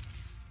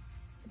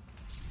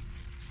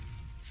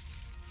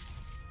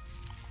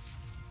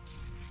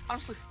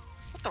 Honestly,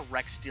 let the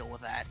Rex deal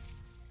with that.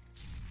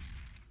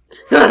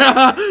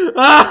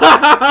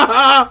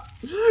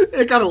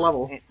 It got a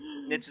level.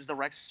 Nitz, is the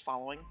Rex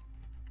following?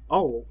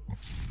 Oh.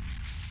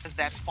 Because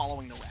that's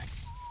following the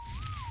Rex.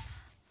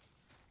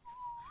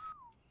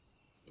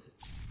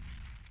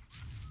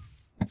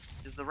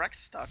 Is the Rex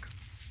stuck?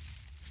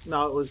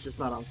 No, it was just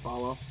not on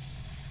follow.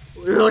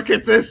 Look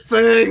at this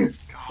thing!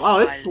 God. Wow,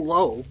 it's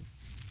slow.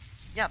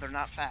 Yeah, they're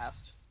not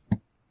fast.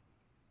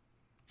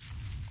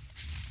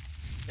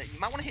 You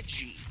might want to hit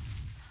G.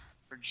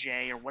 Or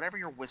J, or whatever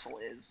your whistle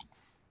is.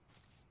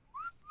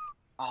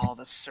 Oh,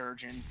 the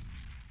surgeon.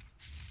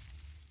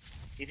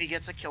 If he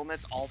gets a kill,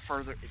 Nitz,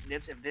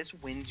 Nitz, if this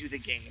wins you the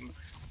game,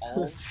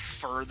 all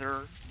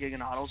further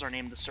Giganotos are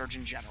named the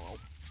Surgeon General.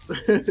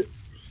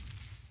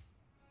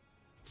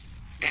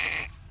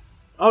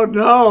 Oh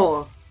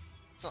no!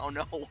 Oh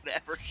no,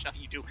 whatever shall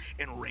you do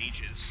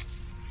enrages.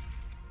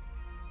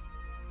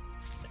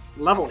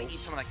 Levels. I'm gonna eat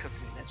some of that cooked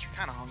meat, Nitz. You're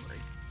kind of hungry.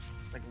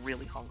 Like,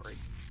 really hungry.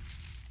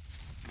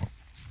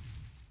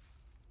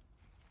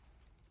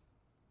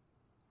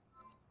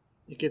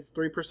 It gets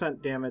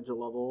 3% damage a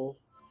level.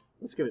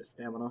 Let's give it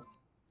stamina.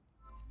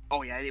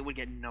 Oh yeah, it would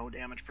get no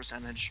damage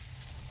percentage.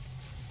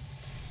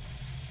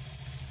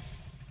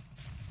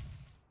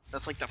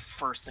 That's like the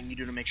first thing you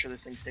do to make sure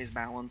this thing stays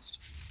balanced.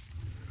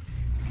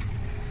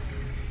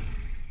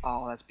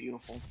 Oh, that's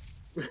beautiful.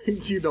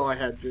 You know I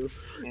had to.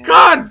 Yeah.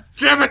 God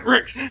damn it,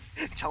 Rex!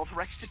 Tell the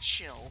Rex to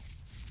chill.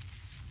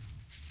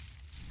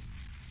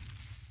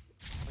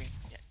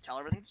 Yeah, tell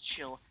everything to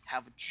chill,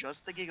 have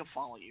just the Giga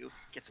follow you,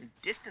 get some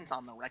distance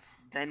on the Rex,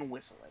 then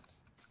whistle it.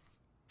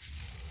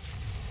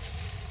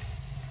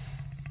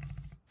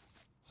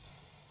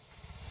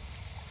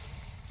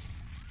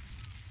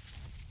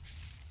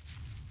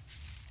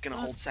 Gonna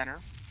hold center.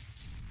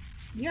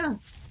 Yeah.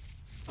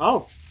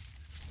 Oh.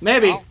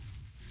 Maybe. Oh.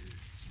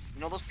 You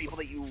know those people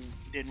that you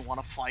didn't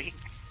want to fight?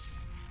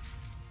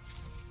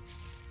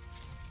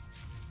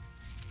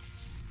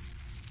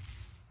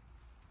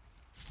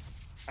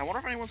 I wonder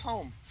if anyone's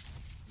home.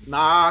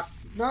 Nah.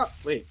 No.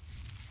 Wait.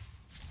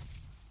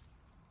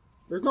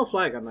 There's no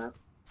flag on that.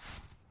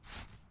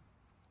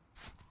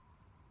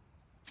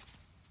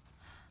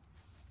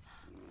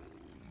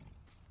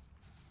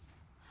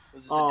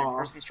 Was this a different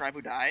person's tribe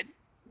who died?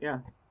 Yeah.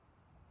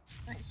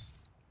 Nice.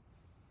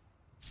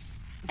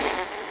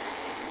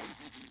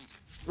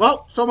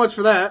 Well, so much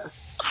for that.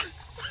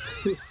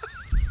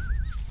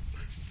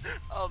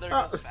 Oh, they're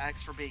just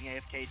facts for being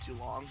AFK too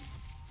long.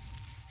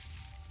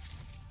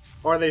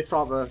 Or they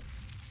saw the...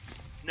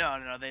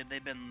 No,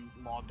 they've been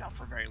logged out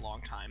for a very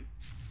long time.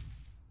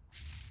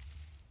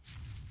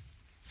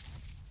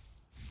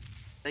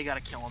 They got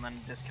a kill and then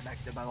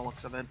disconnected by the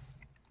looks of it.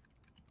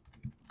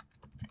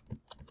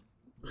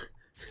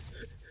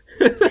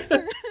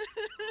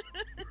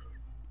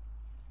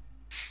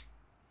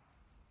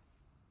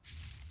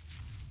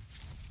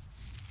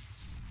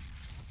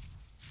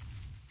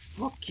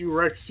 Fuck you,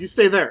 Rex. You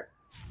stay there.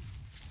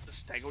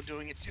 Is Stego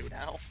doing it too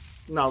now?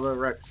 No, the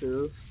Rex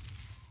is.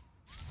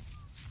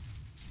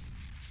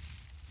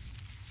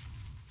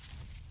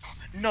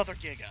 Another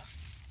Giga.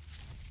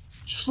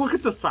 Just look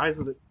at the size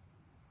of it.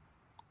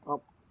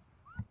 Oh.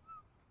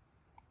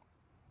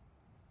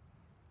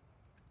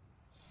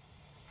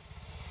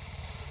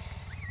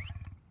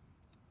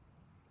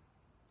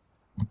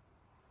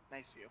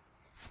 Nice view.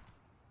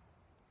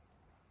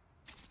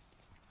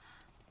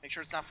 Make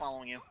sure it's not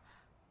following you.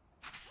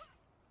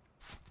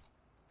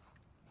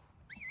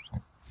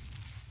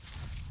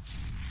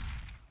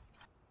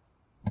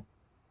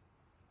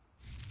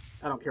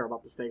 I don't care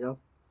about the Stego.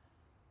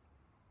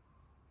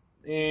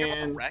 Care about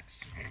the And...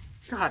 Rex.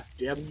 God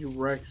damn you,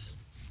 Rex.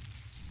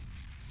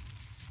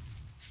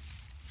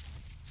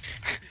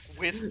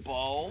 With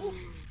bow?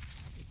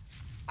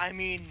 I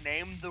mean,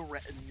 name the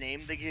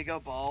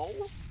Giga bow?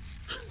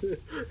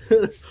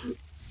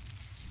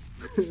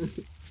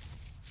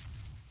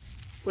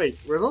 Wait,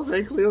 were those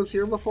Ankylos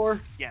here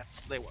before?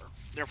 Yes, they were.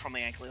 They're from the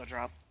Ankyleo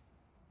drop.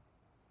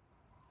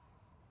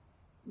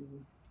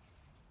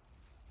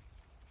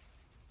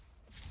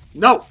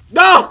 No!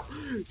 No!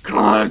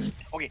 God!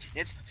 Okay,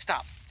 Nitz,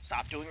 stop.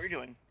 Stop doing what you're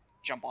doing.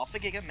 Jump off the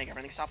Giga, make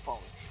everything stop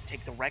falling.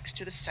 Take the Rex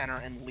to the center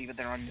and leave it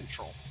there on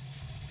neutral.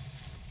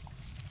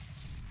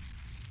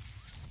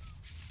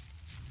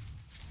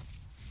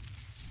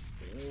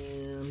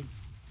 And...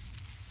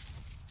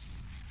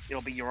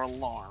 It'll be your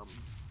alarm.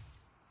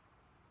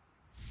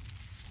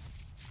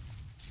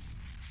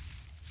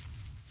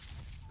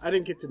 I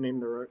didn't get to name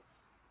the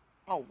Rex.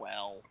 Oh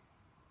well.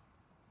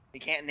 You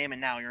can't name it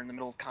now, you're in the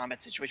middle of a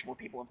combat situation where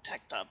people have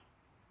teched up.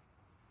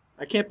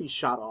 I can't be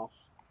shot off.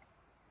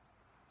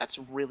 That's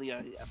really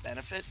a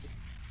benefit. Is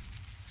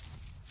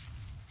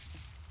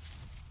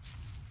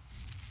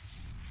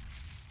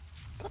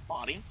that a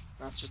body?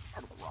 That's just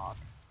part of the rock.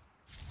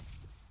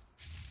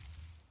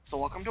 So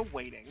welcome to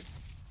waiting.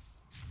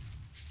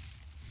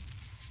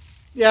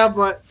 Yeah,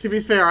 but to be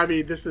fair, I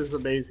mean, this is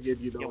amazing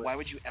if you know Yeah, it. why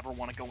would you ever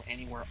want to go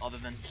anywhere other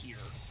than here?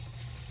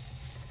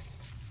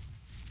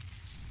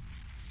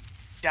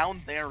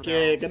 Down there,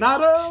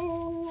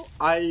 Giganoto!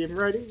 I am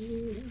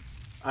ready.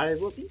 I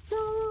will eat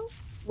some.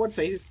 One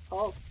face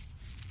off.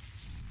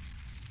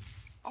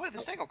 Oh wait, the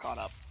Stego caught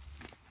up.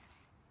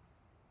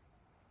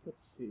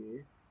 Let's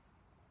see.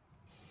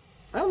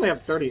 I only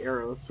have 30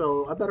 arrows,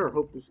 so I better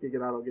hope this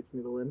Giganoto gets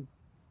me the win.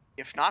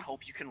 If not,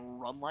 hope you can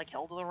run like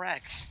hell to the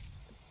Rex.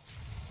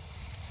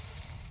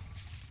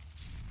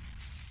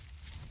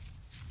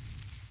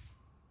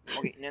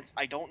 Okay, Nitz,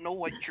 I don't know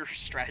what your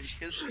strategy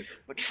is,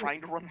 but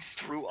trying to run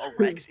through a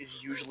Rex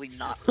is usually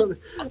not a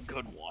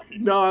good one.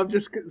 No, I'm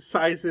just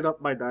sizing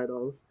up my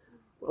dinos.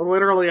 I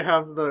literally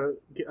have the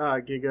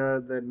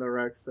Giga, then the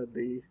Rex, then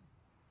the...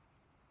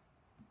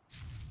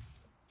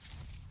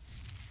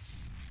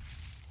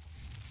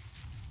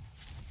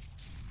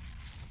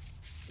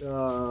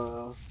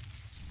 Oh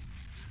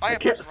yeah,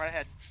 person right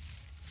ahead.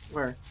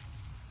 Where?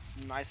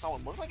 I saw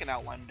what looked like an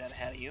outline dead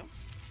ahead of you.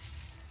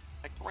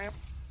 Like the ramp.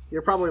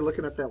 You're probably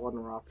looking at that one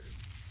rock.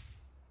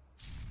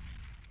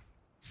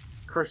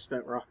 Curse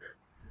that rock.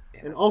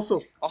 Yeah. And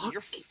also... Also,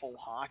 you're full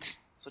hot,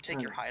 so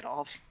take your hide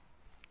off.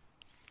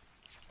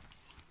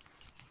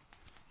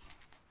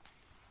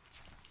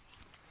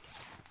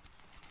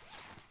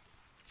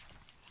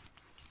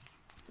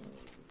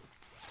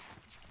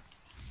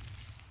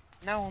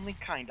 Now only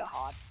kinda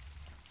hot.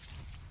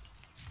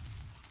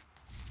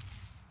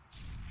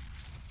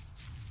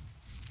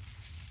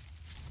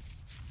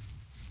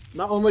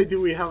 Not only did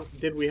we have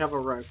a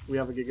Rex, we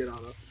have a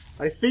Giganotosaurus.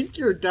 I think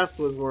your death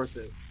was worth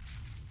it.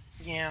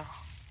 Yeah.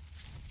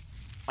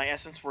 My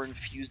essence were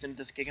infused into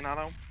this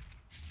Giganotosaurus.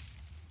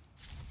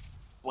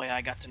 The way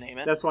I got to name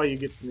it. That's why you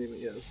get to name it,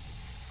 yes.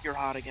 You're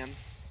hot again.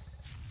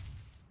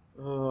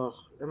 Ugh,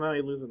 am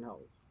I losing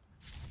health?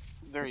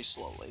 Very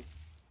slowly.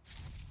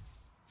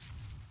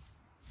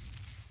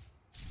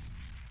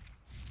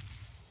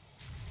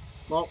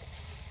 Well,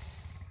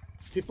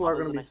 people are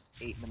going to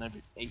be...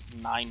 next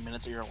 9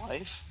 minutes of your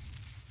life.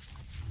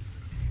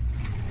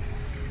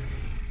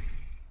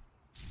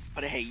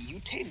 But hey, you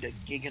tamed a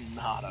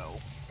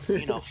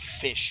Giganotosaurus.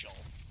 Official.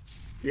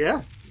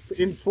 Yeah.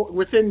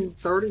 Within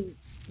 30...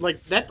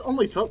 Like, that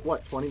only took,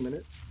 what, 20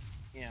 minutes?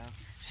 Yeah.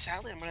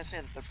 Sadly, I'm going to say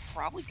that they're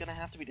probably going to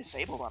have to be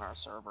disabled on our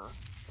server.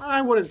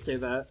 I wouldn't say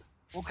that.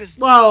 Well, because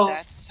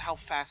that's how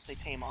fast they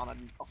tame on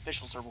an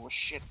official server with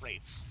shit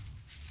rates.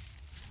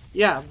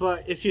 Yeah,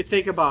 but if you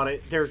think about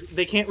it,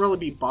 they can't really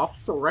be buffed,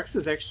 so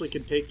Rexes actually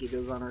can take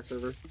Gigas on our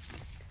server.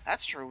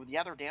 That's true.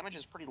 Yeah, their damage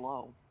is pretty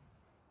low.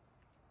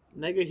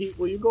 Mega Heat,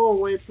 will you go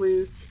away,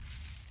 please?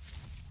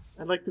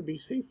 I'd like to be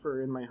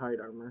safer in my hide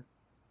armor.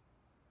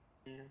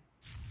 Yeah.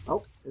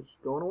 Oh, it's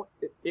going away.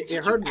 It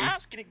hurt me.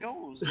 Ask and it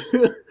goes.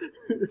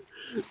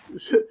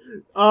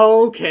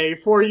 Okay,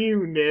 for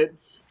you,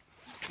 Nitz.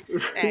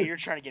 Hey, you're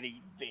trying to get a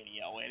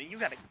video in. You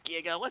got a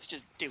Giga. Let's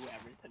just do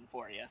everything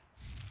for you.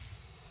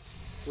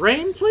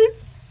 Rain,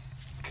 please?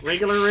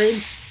 Regular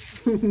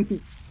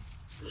rain?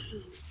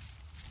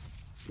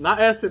 Not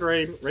acid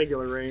rain,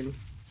 regular rain.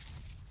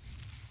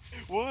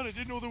 What? I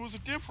didn't know there was a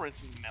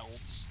difference.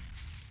 Melts.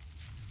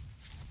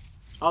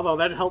 Although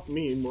that helped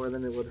me more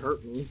than it would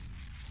hurt me.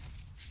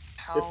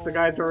 If the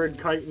guys are in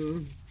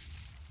kiting.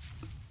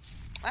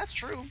 That's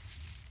true.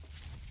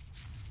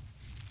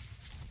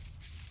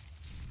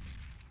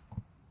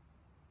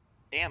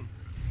 Damn.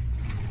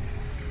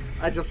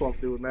 I just love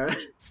doing that.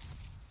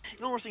 You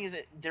know the worst thing is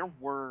that there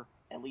were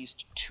at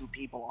least 2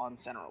 people on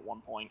center at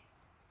one point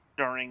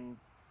during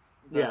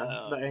the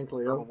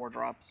Ankylo war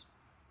drops.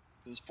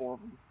 There's 4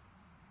 of them.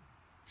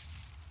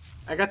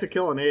 I got to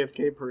kill an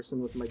AFK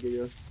person with my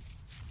Giga.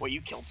 What,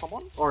 you killed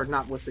someone? Or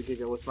not with the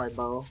Giga, with my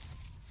bow.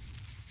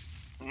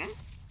 Hmm?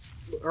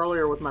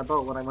 Earlier with my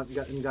bow when I went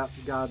and got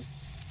gods.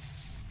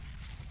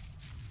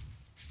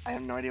 I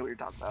have no idea what you're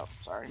talking about.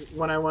 Sorry.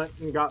 When I went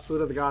and got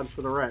food of the gods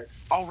for the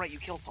Rex. Oh, right, you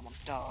killed someone.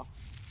 Duh.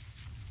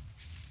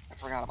 I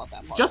forgot about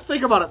that part. Just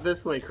think about it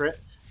this way, Crit.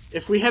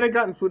 If we hadn't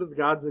gotten food of the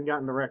gods and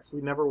gotten the Rex,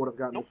 we never would have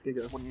gotten this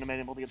Giga. Wouldn't have been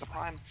able to get the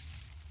Prime.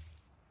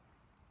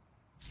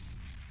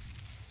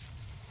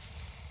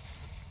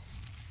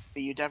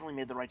 But you definitely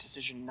made the right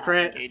decision not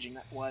engaging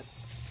that. What?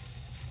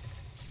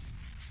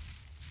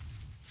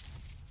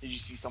 Did you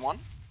see someone?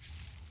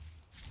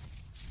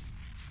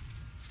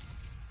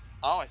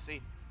 Oh, I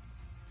see.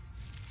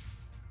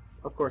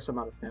 Of course, I'm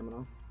out of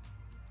stamina.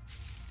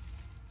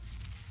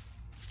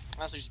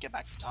 Honestly, just get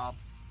back to top.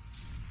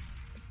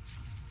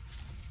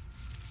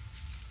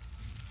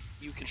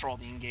 You control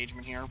the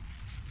engagement here.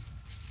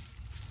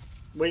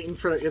 Waiting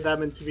for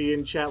them to be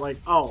in chat like,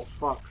 oh,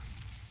 fuck.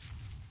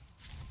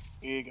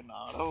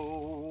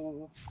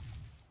 Giganotosaurus.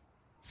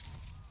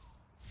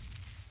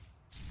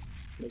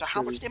 So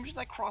how much damage did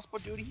that crossbow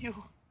do to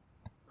you?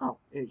 Oh,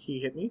 he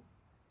hit me?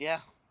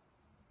 Yeah.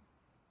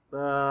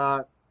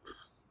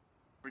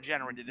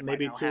 Regenerated it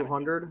maybe by now,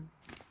 200?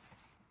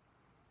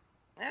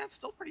 Yeah, it's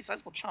still a pretty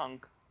sizable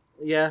chunk.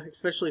 Yeah,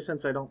 especially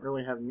since I don't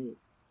really have meat.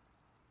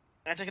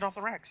 Can I take it off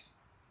the Rex?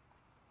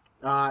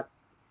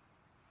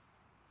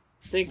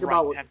 Think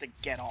about what... have to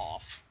get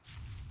off.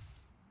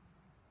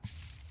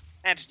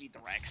 And just eat the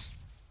Rex.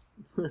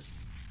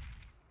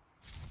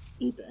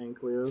 Eat the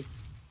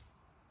Ankylos.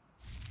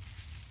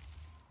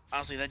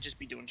 Honestly, that'd just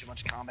be doing too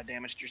much combat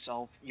damage to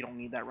yourself. You don't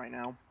need that right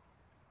now.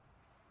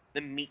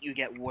 The meat you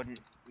get wouldn't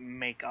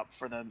make up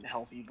for the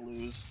health you'd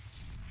lose.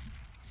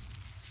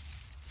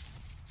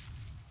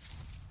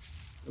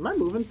 Am I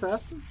moving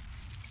faster?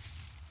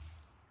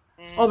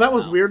 Oh, that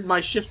was weird.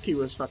 My shift key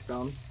was stuck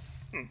down.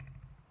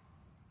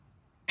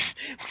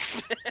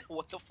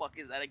 What the fuck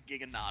is that, a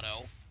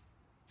Giganotosaurus?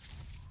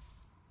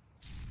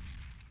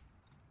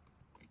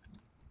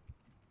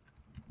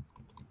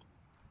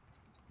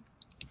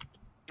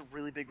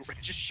 really big,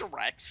 just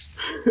Rex.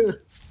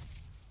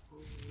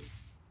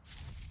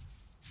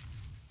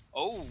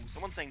 Oh,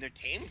 someone's saying they're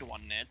tamed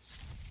one, Nitz.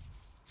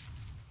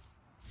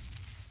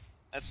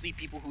 That's the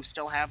people who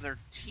still have their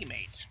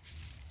teammate.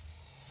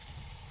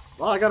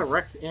 Well, I got a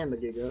Rex and a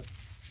Giga.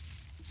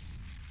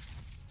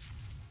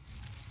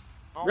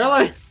 Oh,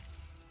 really?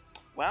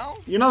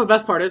 Well... You know the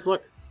best part is,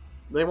 look,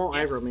 they won't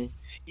aggro me.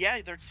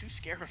 Yeah, they're too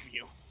scared of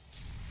you.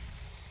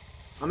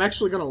 I'm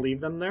actually going to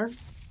leave them there,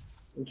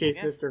 in case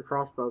Mr.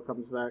 Crossbow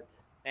comes back.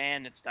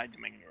 And it's died to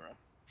Mangura.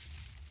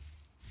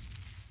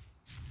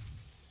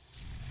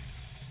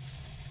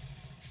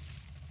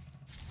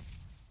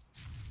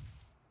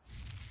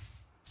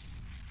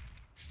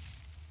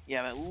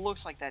 Yeah, but it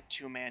looks like that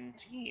two-man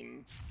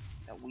team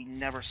that we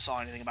never saw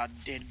anything about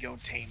did go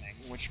taming,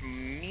 which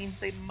means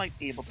they might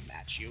be able to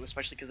match you,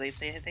 especially because they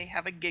say they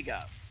have a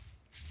Giga.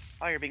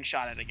 Oh, you're being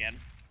shot at again.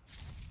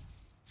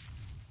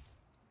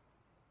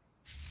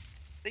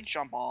 They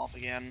jump off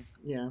again.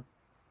 Yeah.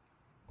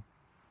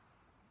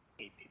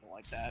 Hate people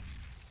like that.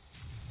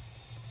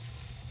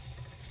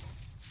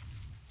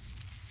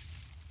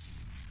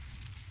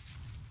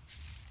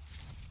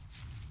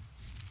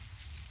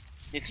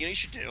 It's you know what you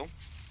should do?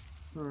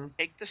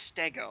 Take the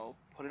Stego,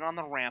 put it on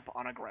the ramp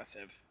on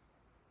aggressive.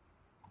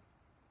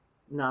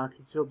 Nah,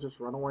 because he'll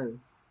just run away.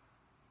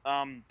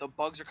 The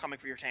bugs are coming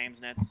for your tames,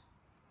 Nitz.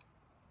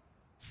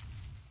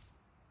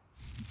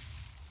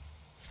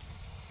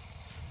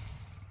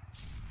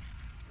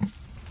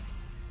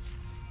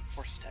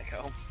 Poor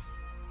Stego.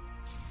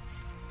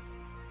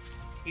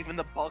 Even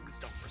the bugs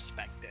don't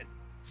respect it.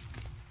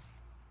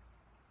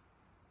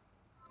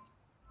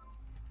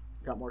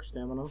 Got more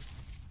stamina.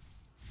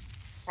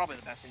 Probably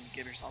the best thing to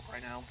give yourself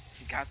right now.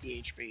 You got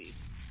the HP.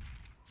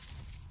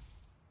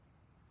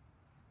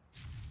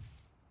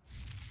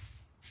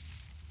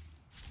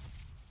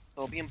 So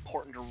it'll be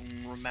important to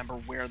remember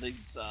where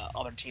this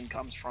other team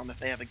comes from if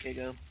they have a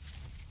Giga.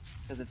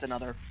 Because it's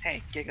another,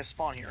 hey, Giga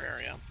spawn here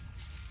area.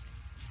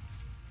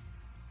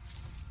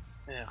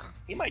 Ugh,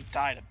 he might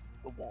die to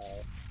the wall.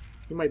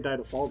 He might die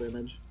to fall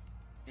damage.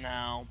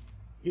 No.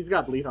 He's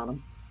got bleed on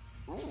him.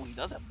 Ooh, he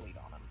does have bleed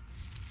on him.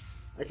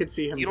 I could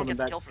see him you don't coming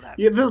get the back. kill for that.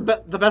 Yeah,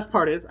 the best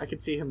part is I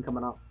could see him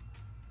coming up.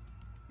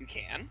 You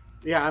can?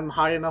 Yeah, I'm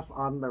high enough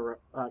on the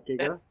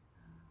Giga.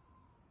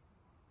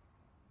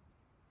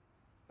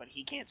 But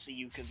he can't see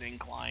you because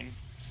incline.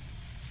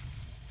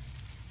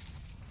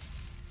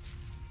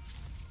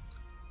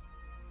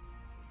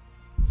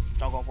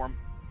 Don't go for him.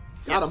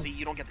 Got him. See,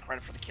 you don't get the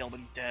credit for the kill, but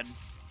he's dead.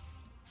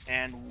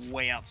 And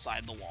way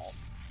outside the wall.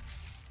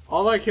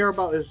 All I care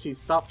about is he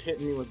stopped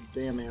hitting me with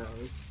damn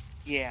arrows.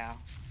 Yeah.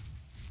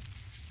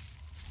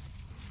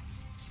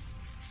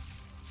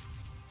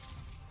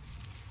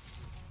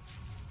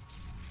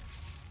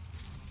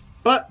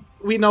 But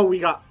we know we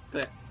got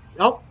that.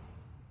 Oh.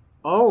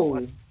 Oh.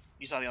 What?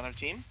 You saw the other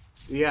team?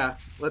 Yeah.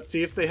 Let's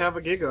see if they have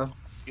a Giga.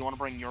 You want to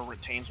bring your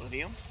retains with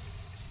you?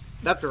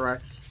 That's a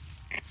Rex.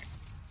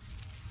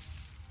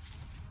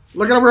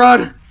 Look at him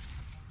run!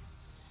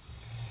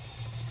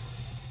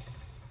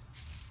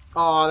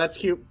 Aw, that's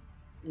cute.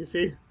 You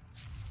see?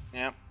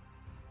 Yeah.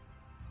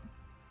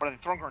 What, are they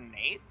throwing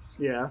grenades?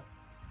 Yeah.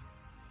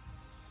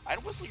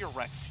 I'd whistle your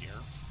Rex here.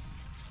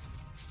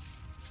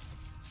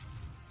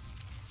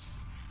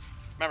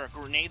 Remember,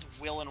 grenades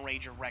will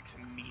enrage your Rex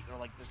and meet, or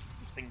like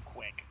this thing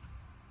quick.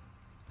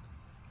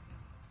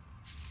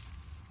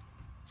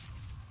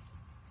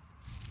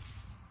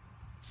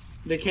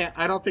 They can't.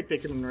 I don't think they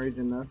can enrage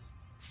in this.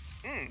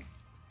 Hmm.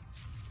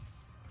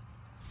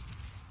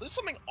 There's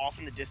something off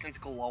in the distance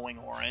glowing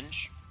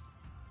orange.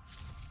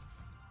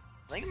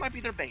 I think it might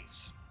be their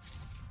base.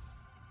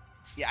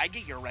 Yeah, I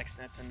get your Rex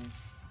Nitz and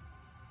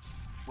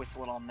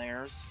whistle it on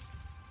theirs.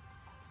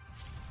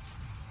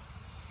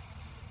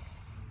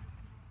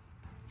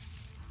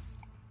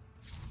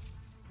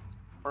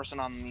 Person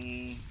on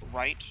the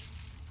right.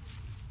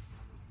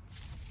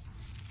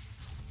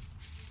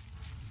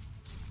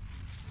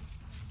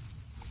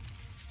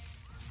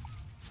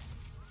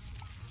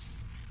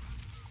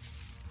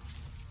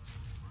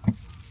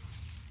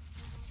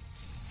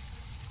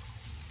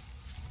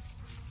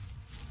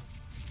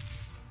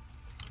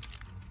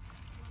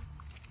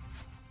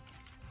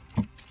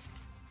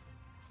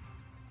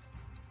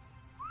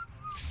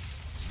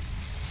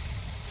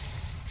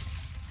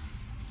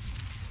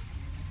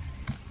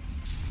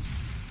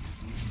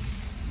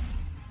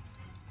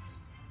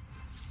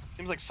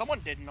 Seems like someone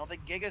didn't know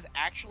that Gigas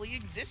actually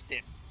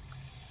existed.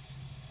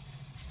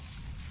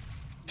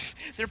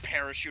 They're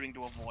parachuting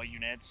to avoid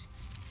units.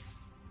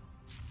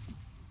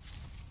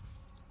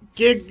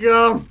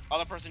 Giga!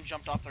 Other person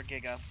jumped off their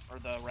Giga, or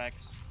the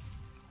Rex.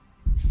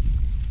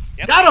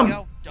 Yep, got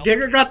him!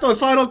 Giga got the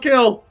final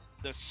kill!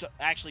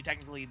 Actually,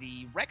 technically,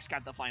 the Rex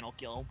got the final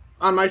kill.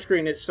 On my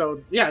screen, it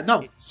showed... Yeah,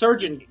 no.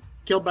 Surgeon.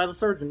 Killed by the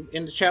surgeon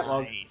in the chat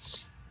log.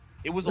 Nice.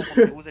 It was almost,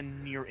 it was a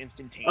near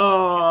instantaneous.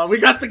 Oh, we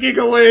got the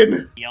Giga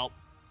win! Yep.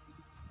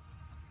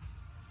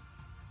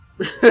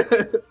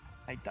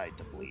 I died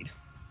to bleed.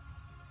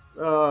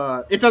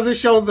 It doesn't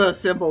show the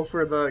symbol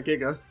for the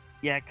Giga.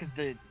 Yeah, because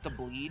the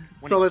bleed.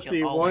 So let's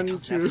see, 1,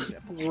 2,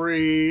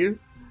 3.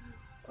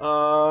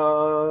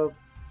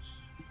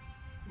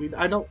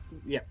 I don't.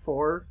 Yeah,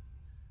 4.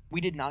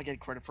 We did not get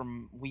credit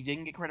from. We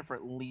didn't get credit for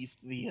at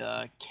least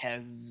the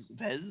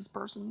Vez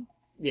person.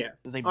 Yeah.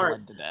 Because they bled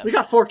right. to death. We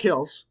got 4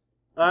 kills.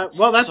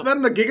 Well, that's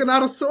been the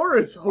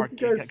Giganotosaurus. Hope you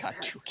guys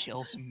got 2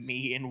 kills,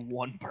 me and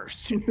 1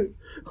 person.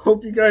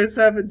 Hope you guys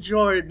have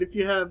enjoyed. If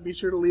you have, be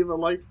sure to leave a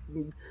like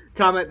and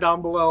comment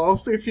down below.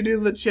 Also, if you're new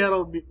to the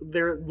channel,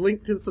 their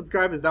link to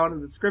subscribe is down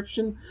in the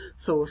description.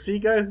 So we'll see you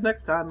guys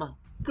next time.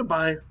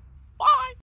 Goodbye.